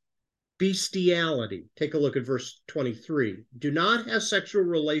before bestiality. Take a look at verse 23. Do not have sexual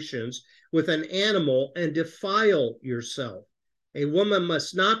relations with an animal and defile yourself. A woman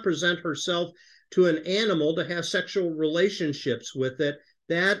must not present herself to an animal to have sexual relationships with it.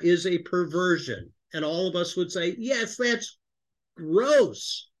 That is a perversion. And all of us would say, yes, that's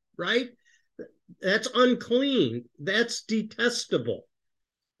gross, right? That's unclean. That's detestable.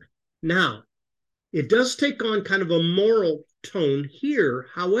 Now, it does take on kind of a moral tone here.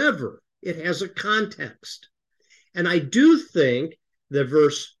 However, it has a context. And I do think that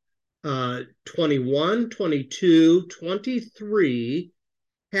verse 21, 22, 23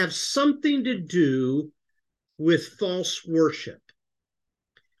 have something to do with false worship.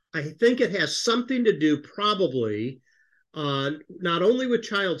 I think it has something to do probably not only with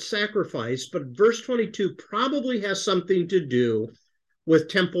child sacrifice, but verse 22 probably has something to do with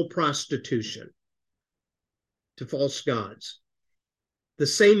temple prostitution to false gods. The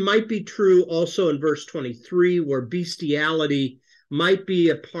same might be true also in verse 23, where bestiality might be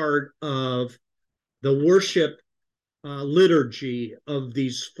a part of the worship liturgy of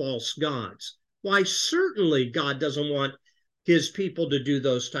these false gods. Why, certainly God doesn't want his people to do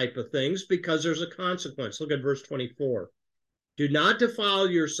those type of things because there's a consequence. Look at verse 24. Do not defile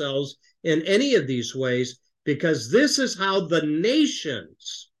yourselves in any of these ways, because this is how the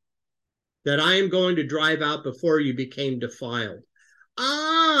nations that I am going to drive out before you became defiled.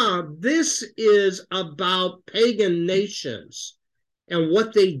 This is about pagan nations and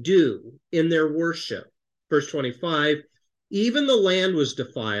what they do in their worship. Verse 25, even the land was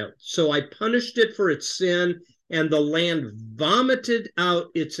defiled, so I punished it for its sin, and the land vomited out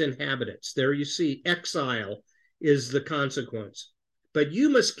its inhabitants. There you see, exile is the consequence. But you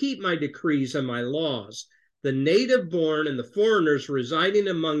must keep my decrees and my laws. The native born and the foreigners residing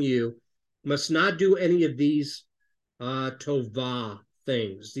among you must not do any of these tovah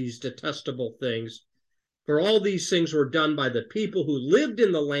things, these detestable things. For all these things were done by the people who lived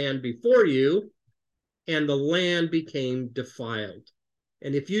in the land before you, and the land became defiled.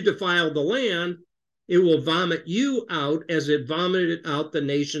 And if you defile the land, it will vomit you out as it vomited out the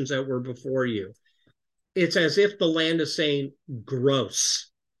nations that were before you. It's as if the land is saying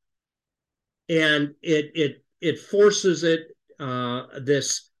gross, and it forces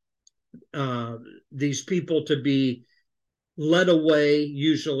these people to be led away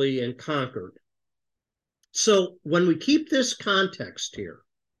usually and conquered. So when we keep this context here,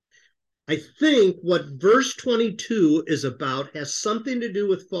 I think what verse 22 is about has something to do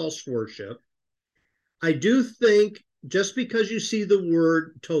with false worship. I do think just because you see the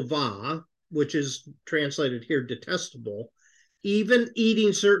word tovah, which is translated here detestable, even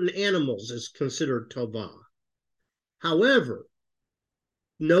eating certain animals is considered tovah. However,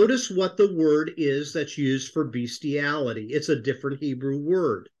 notice what the word is that's used for bestiality. It's a different Hebrew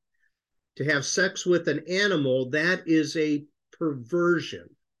word. To have sex with an animal, that is a perversion.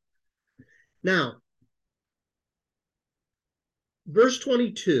 Now, verse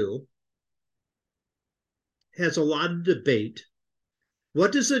 22 has a lot of debate.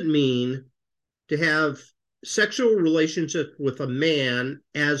 What does it mean to have sexual relationship with a man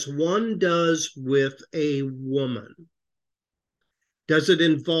as one does with a woman? Does it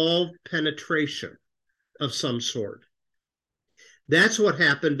involve penetration of some sort? That's what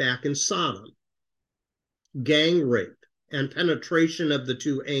happened back in Sodom. Gang rape and penetration of the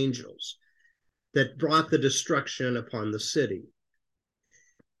two angels that brought the destruction upon the city.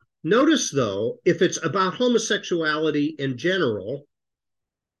 Notice, though, if it's about homosexuality in general,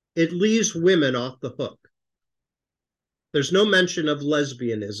 it leaves women off the hook. There's no mention of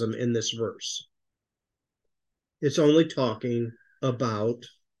lesbianism in this verse. It's only talking about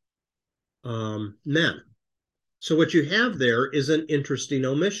men. So what you have there is an interesting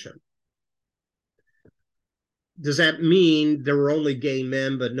omission. Does that mean there were only gay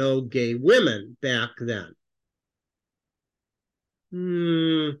men but no gay women back then?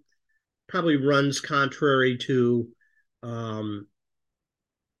 Probably runs contrary to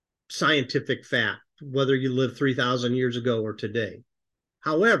scientific fact, whether you lived 3,000 years ago or today.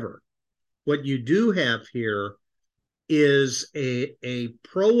 However, what you do have here is a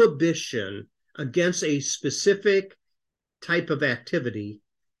prohibition against a specific type of activity.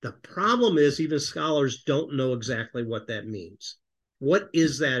 The problem is even scholars don't know exactly what that means. What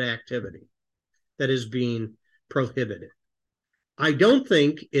is that activity that is being prohibited? I don't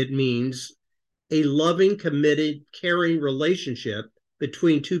think it means a loving, committed, caring relationship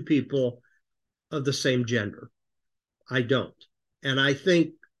between two people of the same gender. I don't. And I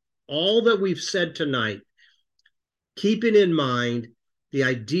think all that we've said tonight, keeping in mind the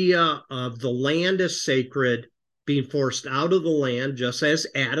idea of the land as sacred, being forced out of the land, just as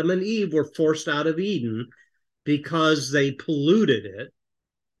Adam and Eve were forced out of Eden because they polluted it,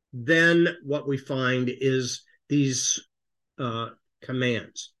 then what we find is these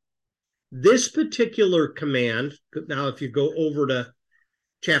commands. This particular command, now if you go over to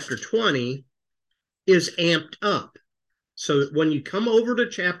chapter 20, is amped up. So when you come over to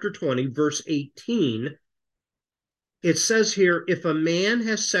chapter 20, verse 18, it says here, if a man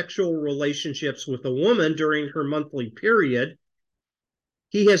has sexual relationships with a woman during her monthly period,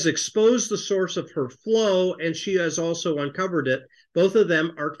 he has exposed the source of her flow, and she has also uncovered it. Both of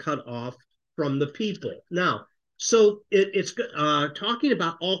them are cut off from the people. Now, so it's talking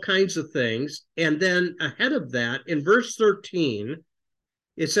about all kinds of things. And then ahead of that, in verse 13,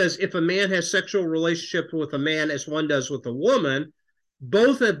 it says, if a man has sexual relationship with a man as one does with a woman,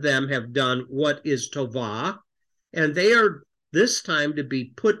 both of them have done what is tovah, and they are this time to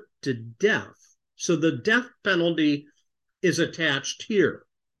be put to death. So the death penalty is attached here.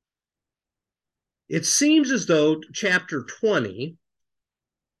 It seems as though chapter 20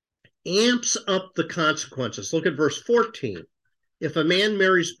 amps up the consequences. Look at verse 14. If a man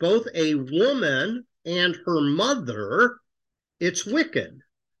marries both a woman and her mother, it's wicked.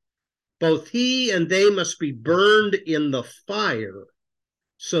 Both he and they must be burned in the fire,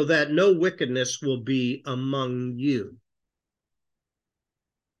 so that no wickedness will be among you.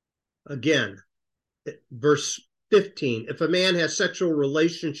 Again, verse 15, if a man has sexual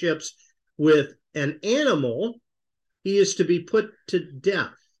relationships with an animal, he is to be put to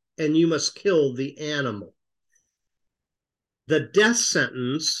death, and you must kill the animal. The death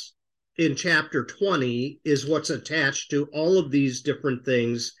sentence in chapter 20 is what's attached to all of these different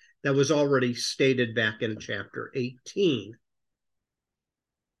things that was already stated back in chapter 18.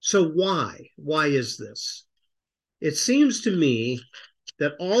 So why? Why is this? It seems to me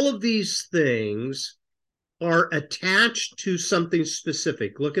that all of these things are attached to something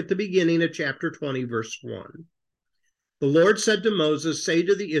specific. Look at the beginning of chapter 20, verse 1. The Lord said to Moses, say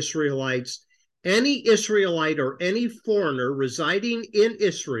to the Israelites, any Israelite or any foreigner residing in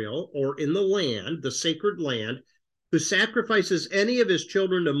Israel or in the land, the sacred land, who sacrifices any of his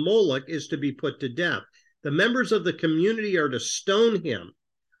children to Moloch is to be put to death. The members of the community are to stone him.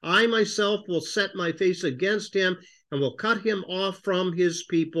 I myself will set my face against him and will cut him off from his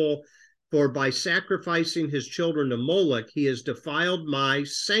people, for by sacrificing his children to Moloch, he has defiled my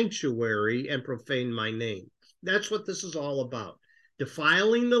sanctuary and profaned my name. That's what this is all about.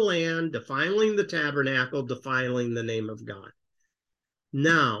 Defiling the land, defiling the tabernacle, defiling the name of God.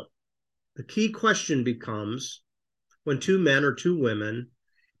 Now, the key question becomes, when two men or two women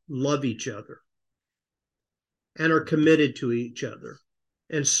love each other and are committed to each other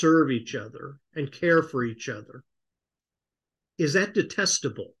and serve each other and care for each other, is that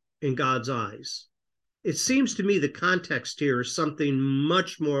detestable in God's eyes? It seems to me the context here is something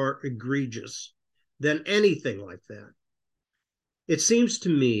much more egregious than anything like that. It seems to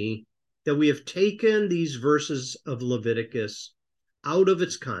me that we have taken these verses of Leviticus out of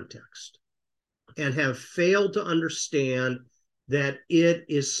its context and have failed to understand that it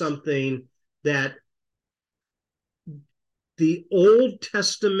is something that the Old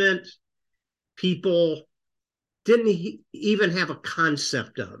Testament people didn't even have a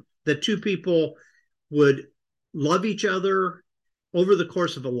concept of, that two people would love each other over the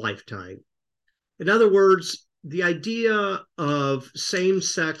course of a lifetime. In other words, the idea of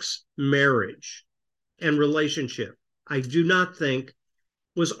same-sex marriage and relationship, I do not think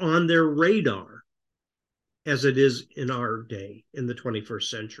was on their radar as it is in our day in the 21st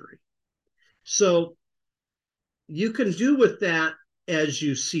century. So you can do with that as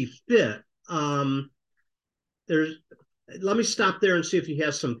you see fit. Let me stop there and see if you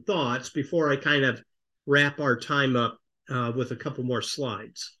have some thoughts before I kind of wrap our time up with a couple more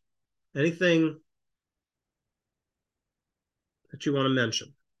slides. Anything that you want to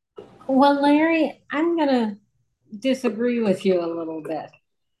mention? Well, Larry, I'm going to disagree with you a little bit.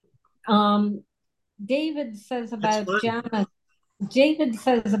 David says about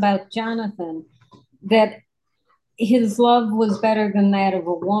Jonathan that his love was better than that of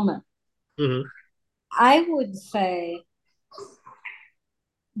a woman. Mm-hmm. I would say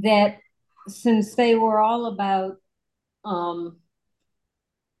that since they were all about the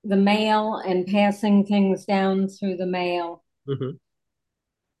male and passing things down through the male, Mm-hmm.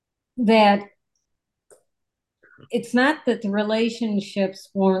 that it's not that the relationships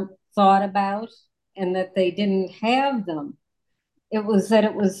weren't thought about and that they didn't have them. It was that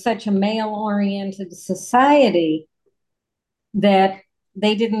it was such a male-oriented society that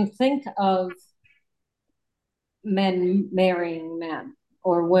they didn't think of men marrying men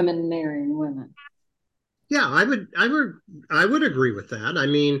or women marrying women. Yeah, I would agree with that. I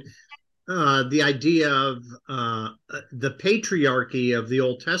mean, the idea of the patriarchy of the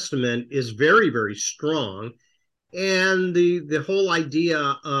Old Testament is very, very strong, and the whole idea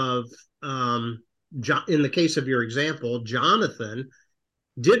of in the case of your example, Jonathan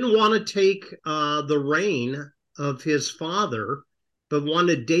didn't want to take the reign of his father, but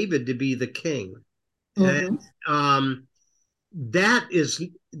wanted David to be the king, Mm-hmm. and that is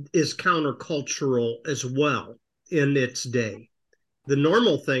countercultural as well in its day. The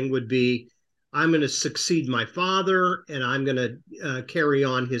normal thing would be, I'm going to succeed my father and I'm going to carry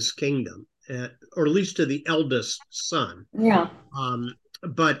on his kingdom, or at least to the eldest son. Yeah.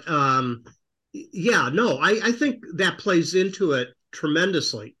 But yeah, no, I think that plays into it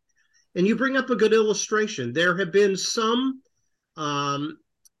tremendously. And you bring up a good illustration. There have been um,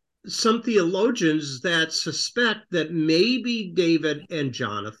 some theologians that suspect that maybe David and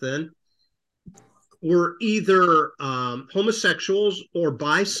Jonathan were either homosexuals or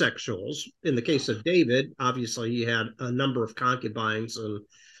bisexuals. In the case of David, obviously he had a number of concubines and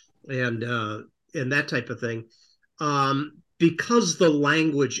and that type of thing, because the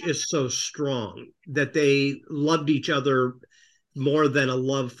language is so strong that they loved each other more than a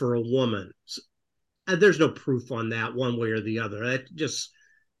love for a woman. There's no proof on that one way or the other. That's just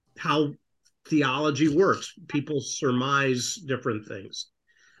how theology works. People surmise different things,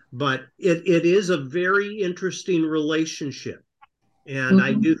 but it is a very interesting relationship, and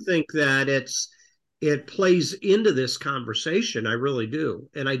I do think that it plays into this conversation. I really do,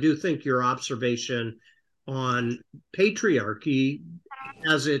 and I do think your observation on patriarchy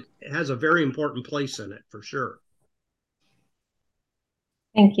has a very important place in it for sure.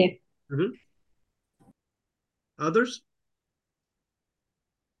 Thank you. Mm-hmm. Others?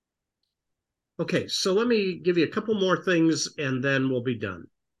 Okay, so let me give you a couple more things and then we'll be done.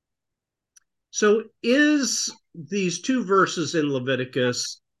 So is these two verses in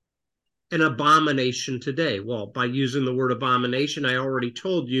Leviticus an abomination today? Well, by using the word abomination, I already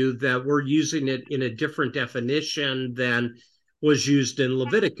told you that we're using it in a different definition than was used in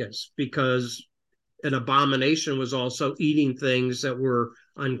Leviticus, because an abomination was also eating things that were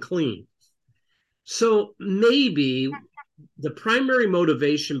unclean. So maybe the primary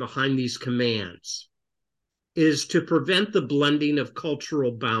motivation behind these commands is to prevent the blending of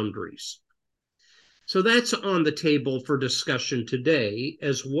cultural boundaries. So that's on the table for discussion today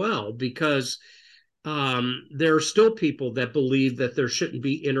as well, because there are still people that believe that there shouldn't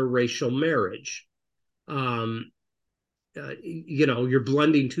be interracial marriage. You're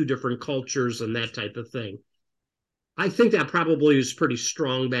blending two different cultures and that type of thing. I think that probably was pretty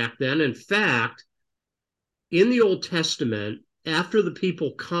strong back then. In fact, in the Old Testament, after the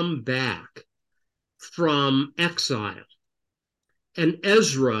people come back from exile, and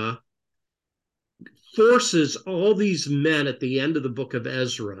Ezra forces all these men at the end of the book of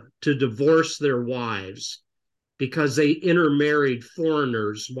Ezra to divorce their wives because they intermarried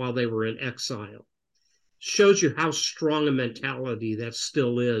foreigners while they were in exile. Shows you how strong a mentality that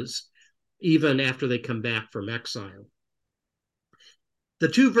still is, even after they come back from exile. The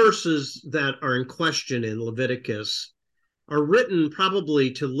two verses that are in question in Leviticus are written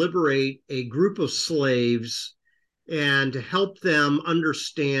probably to liberate a group of slaves and to help them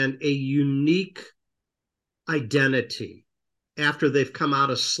understand a unique identity after they've come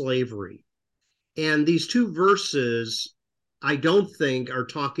out of slavery. And these two verses, I don't think, are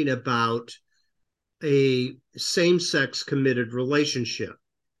talking about a same-sex committed relationship.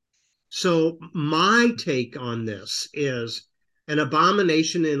 So my take on this is an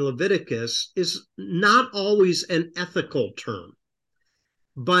abomination in Leviticus is not always an ethical term,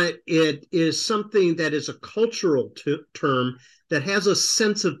 but it is something that is a cultural term that has a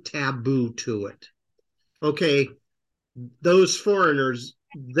sense of taboo to it. Okay, those foreigners,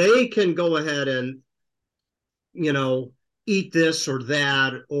 they can go ahead and, eat this or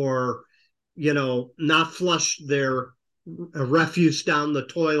that, or, not flush their refuse down the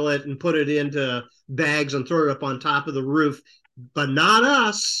toilet and put it into bags and throw it up on top of the roof. But not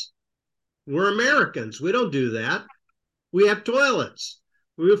us. We're Americans. We don't do that. We have toilets.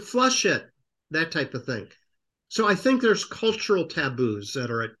 We flush it, that type of thing. So I think there's cultural taboos that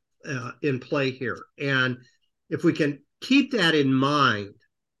are in play here. And if we can keep that in mind,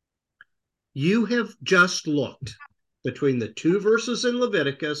 you have just looked between the two verses in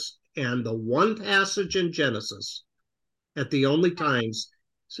Leviticus and the one passage in Genesis at the only times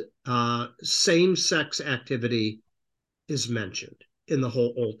same-sex activity is mentioned in the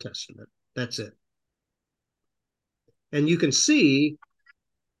whole Old Testament. That's it. And you can see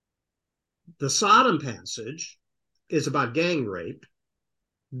the Sodom passage is about gang rape,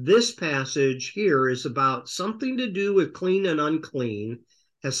 This passage here is about something to do with clean and unclean,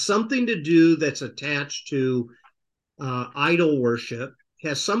 has something to do that's attached to idol worship,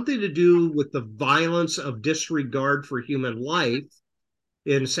 has something to do with the violence of disregard for human life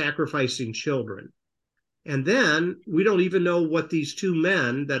in sacrificing children. And then we don't even know what these two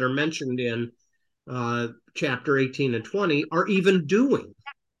men that are mentioned in chapter 18 and 20 are even doing.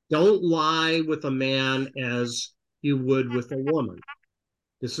 Don't lie with a man as you would with a woman.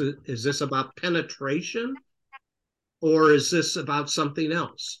 Is this about penetration, or is this about something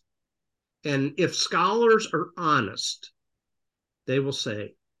else? And if scholars are honest, they will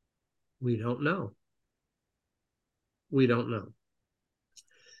say, we don't know. We don't know.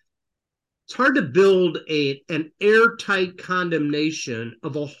 It's hard to build an airtight condemnation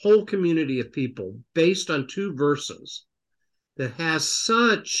of a whole community of people based on two verses that has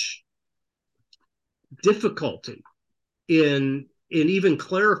such difficulty in even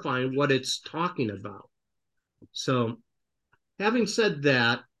clarifying what it's talking about. So, having said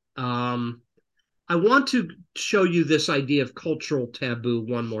that, I want to show you this idea of cultural taboo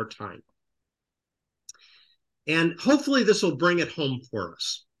one more time. And hopefully this will bring it home for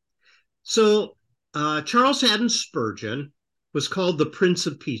us. So Charles Haddon Spurgeon was called the Prince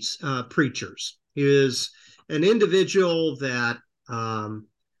of Preachers. He is an individual that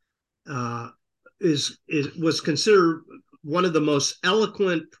was considered one of the most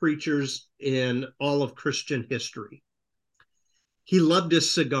eloquent preachers in all of Christian history. He loved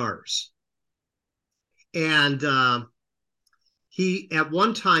his cigars. And he at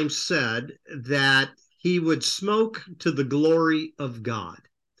one time said that he would smoke to the glory of God.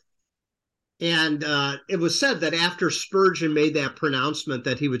 And it was said that after Spurgeon made that pronouncement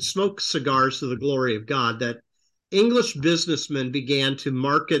that he would smoke cigars to the glory of God, that English businessmen began to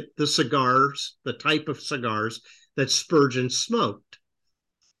market the cigars, the type of cigars that Spurgeon smoked.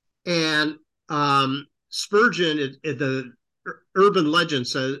 And Spurgeon, the urban legend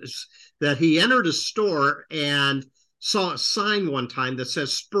says that he entered a store and saw a sign one time that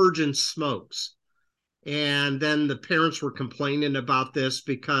says Spurgeon smokes. And then the parents were complaining about this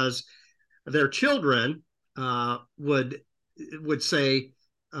because their children would say,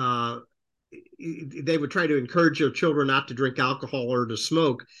 they would try to encourage their children not to drink alcohol or to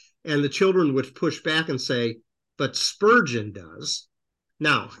smoke. And the children would push back and say, but Spurgeon does.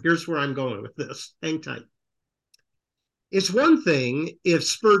 Now, here's where I'm going with this. Hang tight. It's one thing if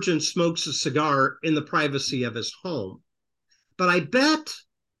Spurgeon smokes a cigar in the privacy of his home, but I bet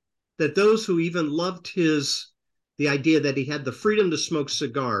that those who even loved the idea that he had the freedom to smoke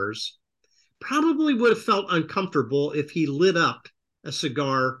cigars probably would have felt uncomfortable if he lit up a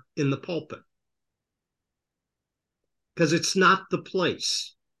cigar in the pulpit. Because it's not the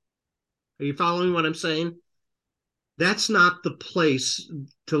place. Are you following what I'm saying? That's not the place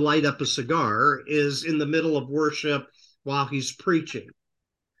to light up a cigar, is in the middle of worship while he's preaching.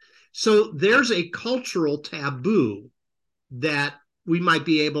 So there's a cultural taboo that we might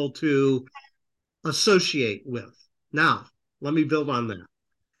be able to associate with. Now, let me build on that.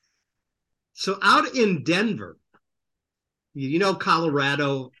 So out in Denver, you know,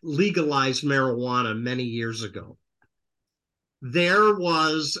 Colorado legalized marijuana many years ago. There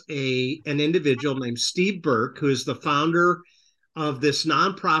was an individual named Steve Burke, who is the founder of this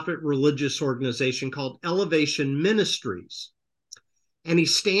nonprofit religious organization called Elevation Ministries. And he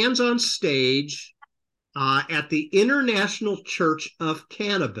stands on stage at the International Church of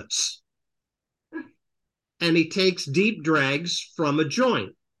Cannabis. And he takes deep drags from a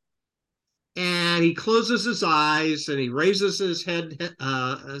joint. And he closes his eyes and he raises his head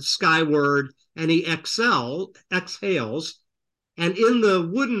skyward and he exhales. And in the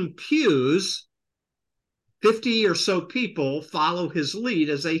wooden pews, 50 or so people follow his lead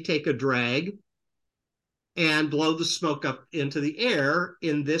as they take a drag and blow the smoke up into the air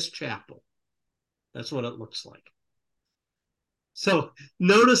in this chapel. That's what it looks like. So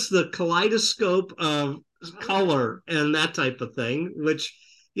notice the kaleidoscope of color and that type of thing, which,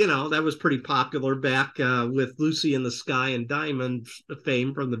 you know, that was pretty popular back with Lucy in the Sky and Diamond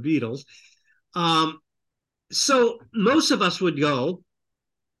fame from the Beatles. So most of us would go,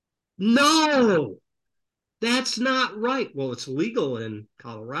 no, that's not right. Well, it's legal in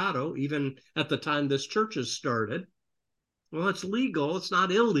Colorado, even at the time this church has started. Well, it's legal. It's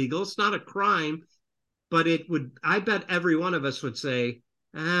not illegal. It's not a crime. But I bet every one of us would say,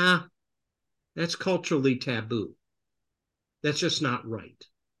 that's culturally taboo. That's just not right.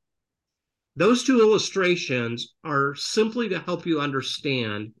 Those two illustrations are simply to help you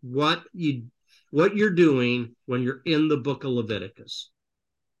understand what you're doing when you're in the book of Leviticus.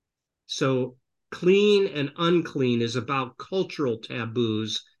 So clean and unclean is about cultural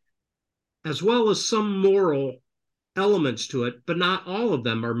taboos, as well as some moral elements to it, but not all of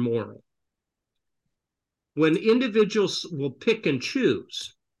them are moral. When individuals will pick and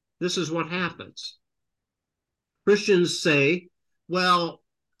choose, this is what happens. Christians say, well,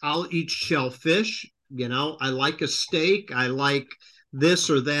 I'll eat shellfish. I like a steak. I like this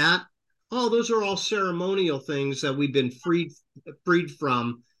or that. Oh, those are all ceremonial things that we've been freed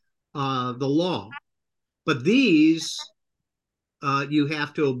from the law. But these you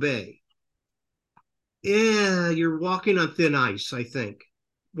have to obey. Yeah, you're walking on thin ice, I think,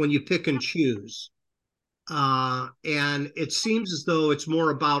 when you pick and choose. And it seems as though it's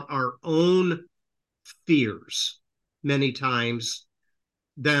more about our own fears many times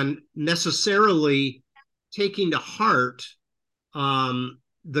than necessarily taking to heart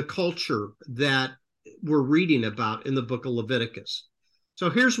the culture that we're reading about in the book of Leviticus. So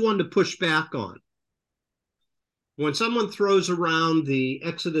here's one to push back on. When someone throws around the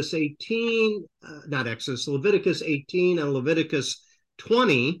Leviticus 18 and Leviticus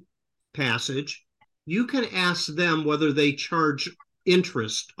 20 passage, you can ask them whether they charge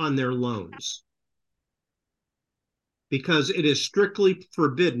interest on their loans, because it is strictly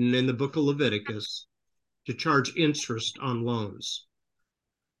forbidden in the book of Leviticus to charge interest on loans.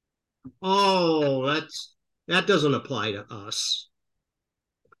 Oh, that doesn't apply to us.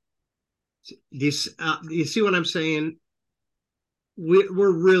 You see what I'm saying?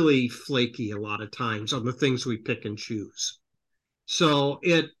 We're really flaky a lot of times on the things we pick and choose. So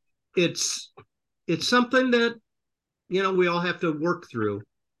it's something that we all have to work through,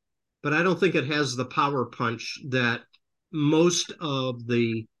 but I don't think it has the power punch that most of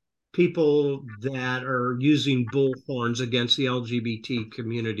the people that are using bullhorns against the LGBT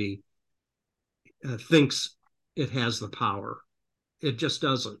community thinks it has the power. It just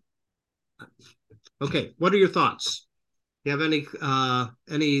doesn't. Okay, what are your thoughts? You have any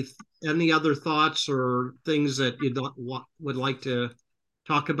other thoughts or things that you would like to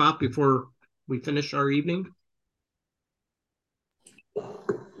talk about before we finish our evening?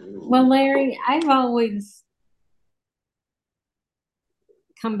 Well, Larry, I've always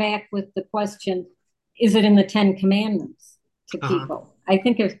come back with the question, is it in the 10 Commandments to people? I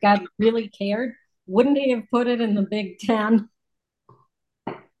think if God really cared, wouldn't he have put it in the Big 10?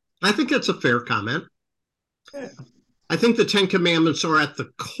 I think that's a fair comment. I think the 10 Commandments are at the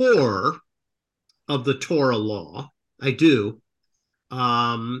core of the Torah law. I do.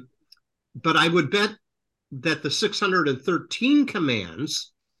 But I would bet that the 613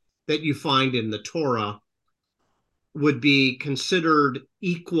 commands that you find in the Torah would be considered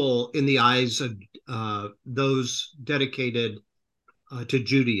equal in the eyes of those dedicated to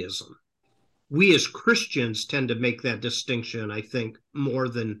Judaism. We as Christians tend to make that distinction, I think, more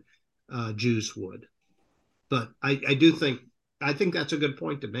than Jews would. But I think that's a good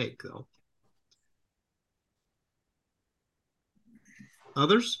point to make, though.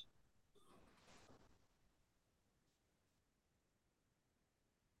 Others?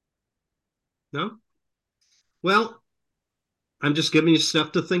 No? Well, I'm just giving you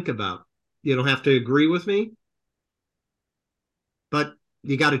stuff to think about. You don't have to agree with me, but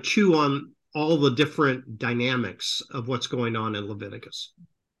you got to chew on all the different dynamics of what's going on in Leviticus.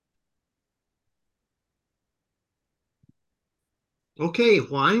 Okay,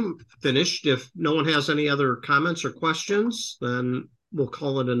 well, I'm finished. If no one has any other comments or questions, then we'll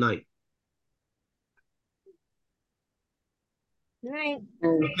call it a night. Right.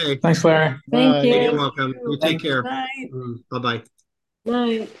 Okay. Thanks, Larry. Thank you. You're welcome. You take care. Night. Bye-bye.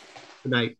 Night. Good night.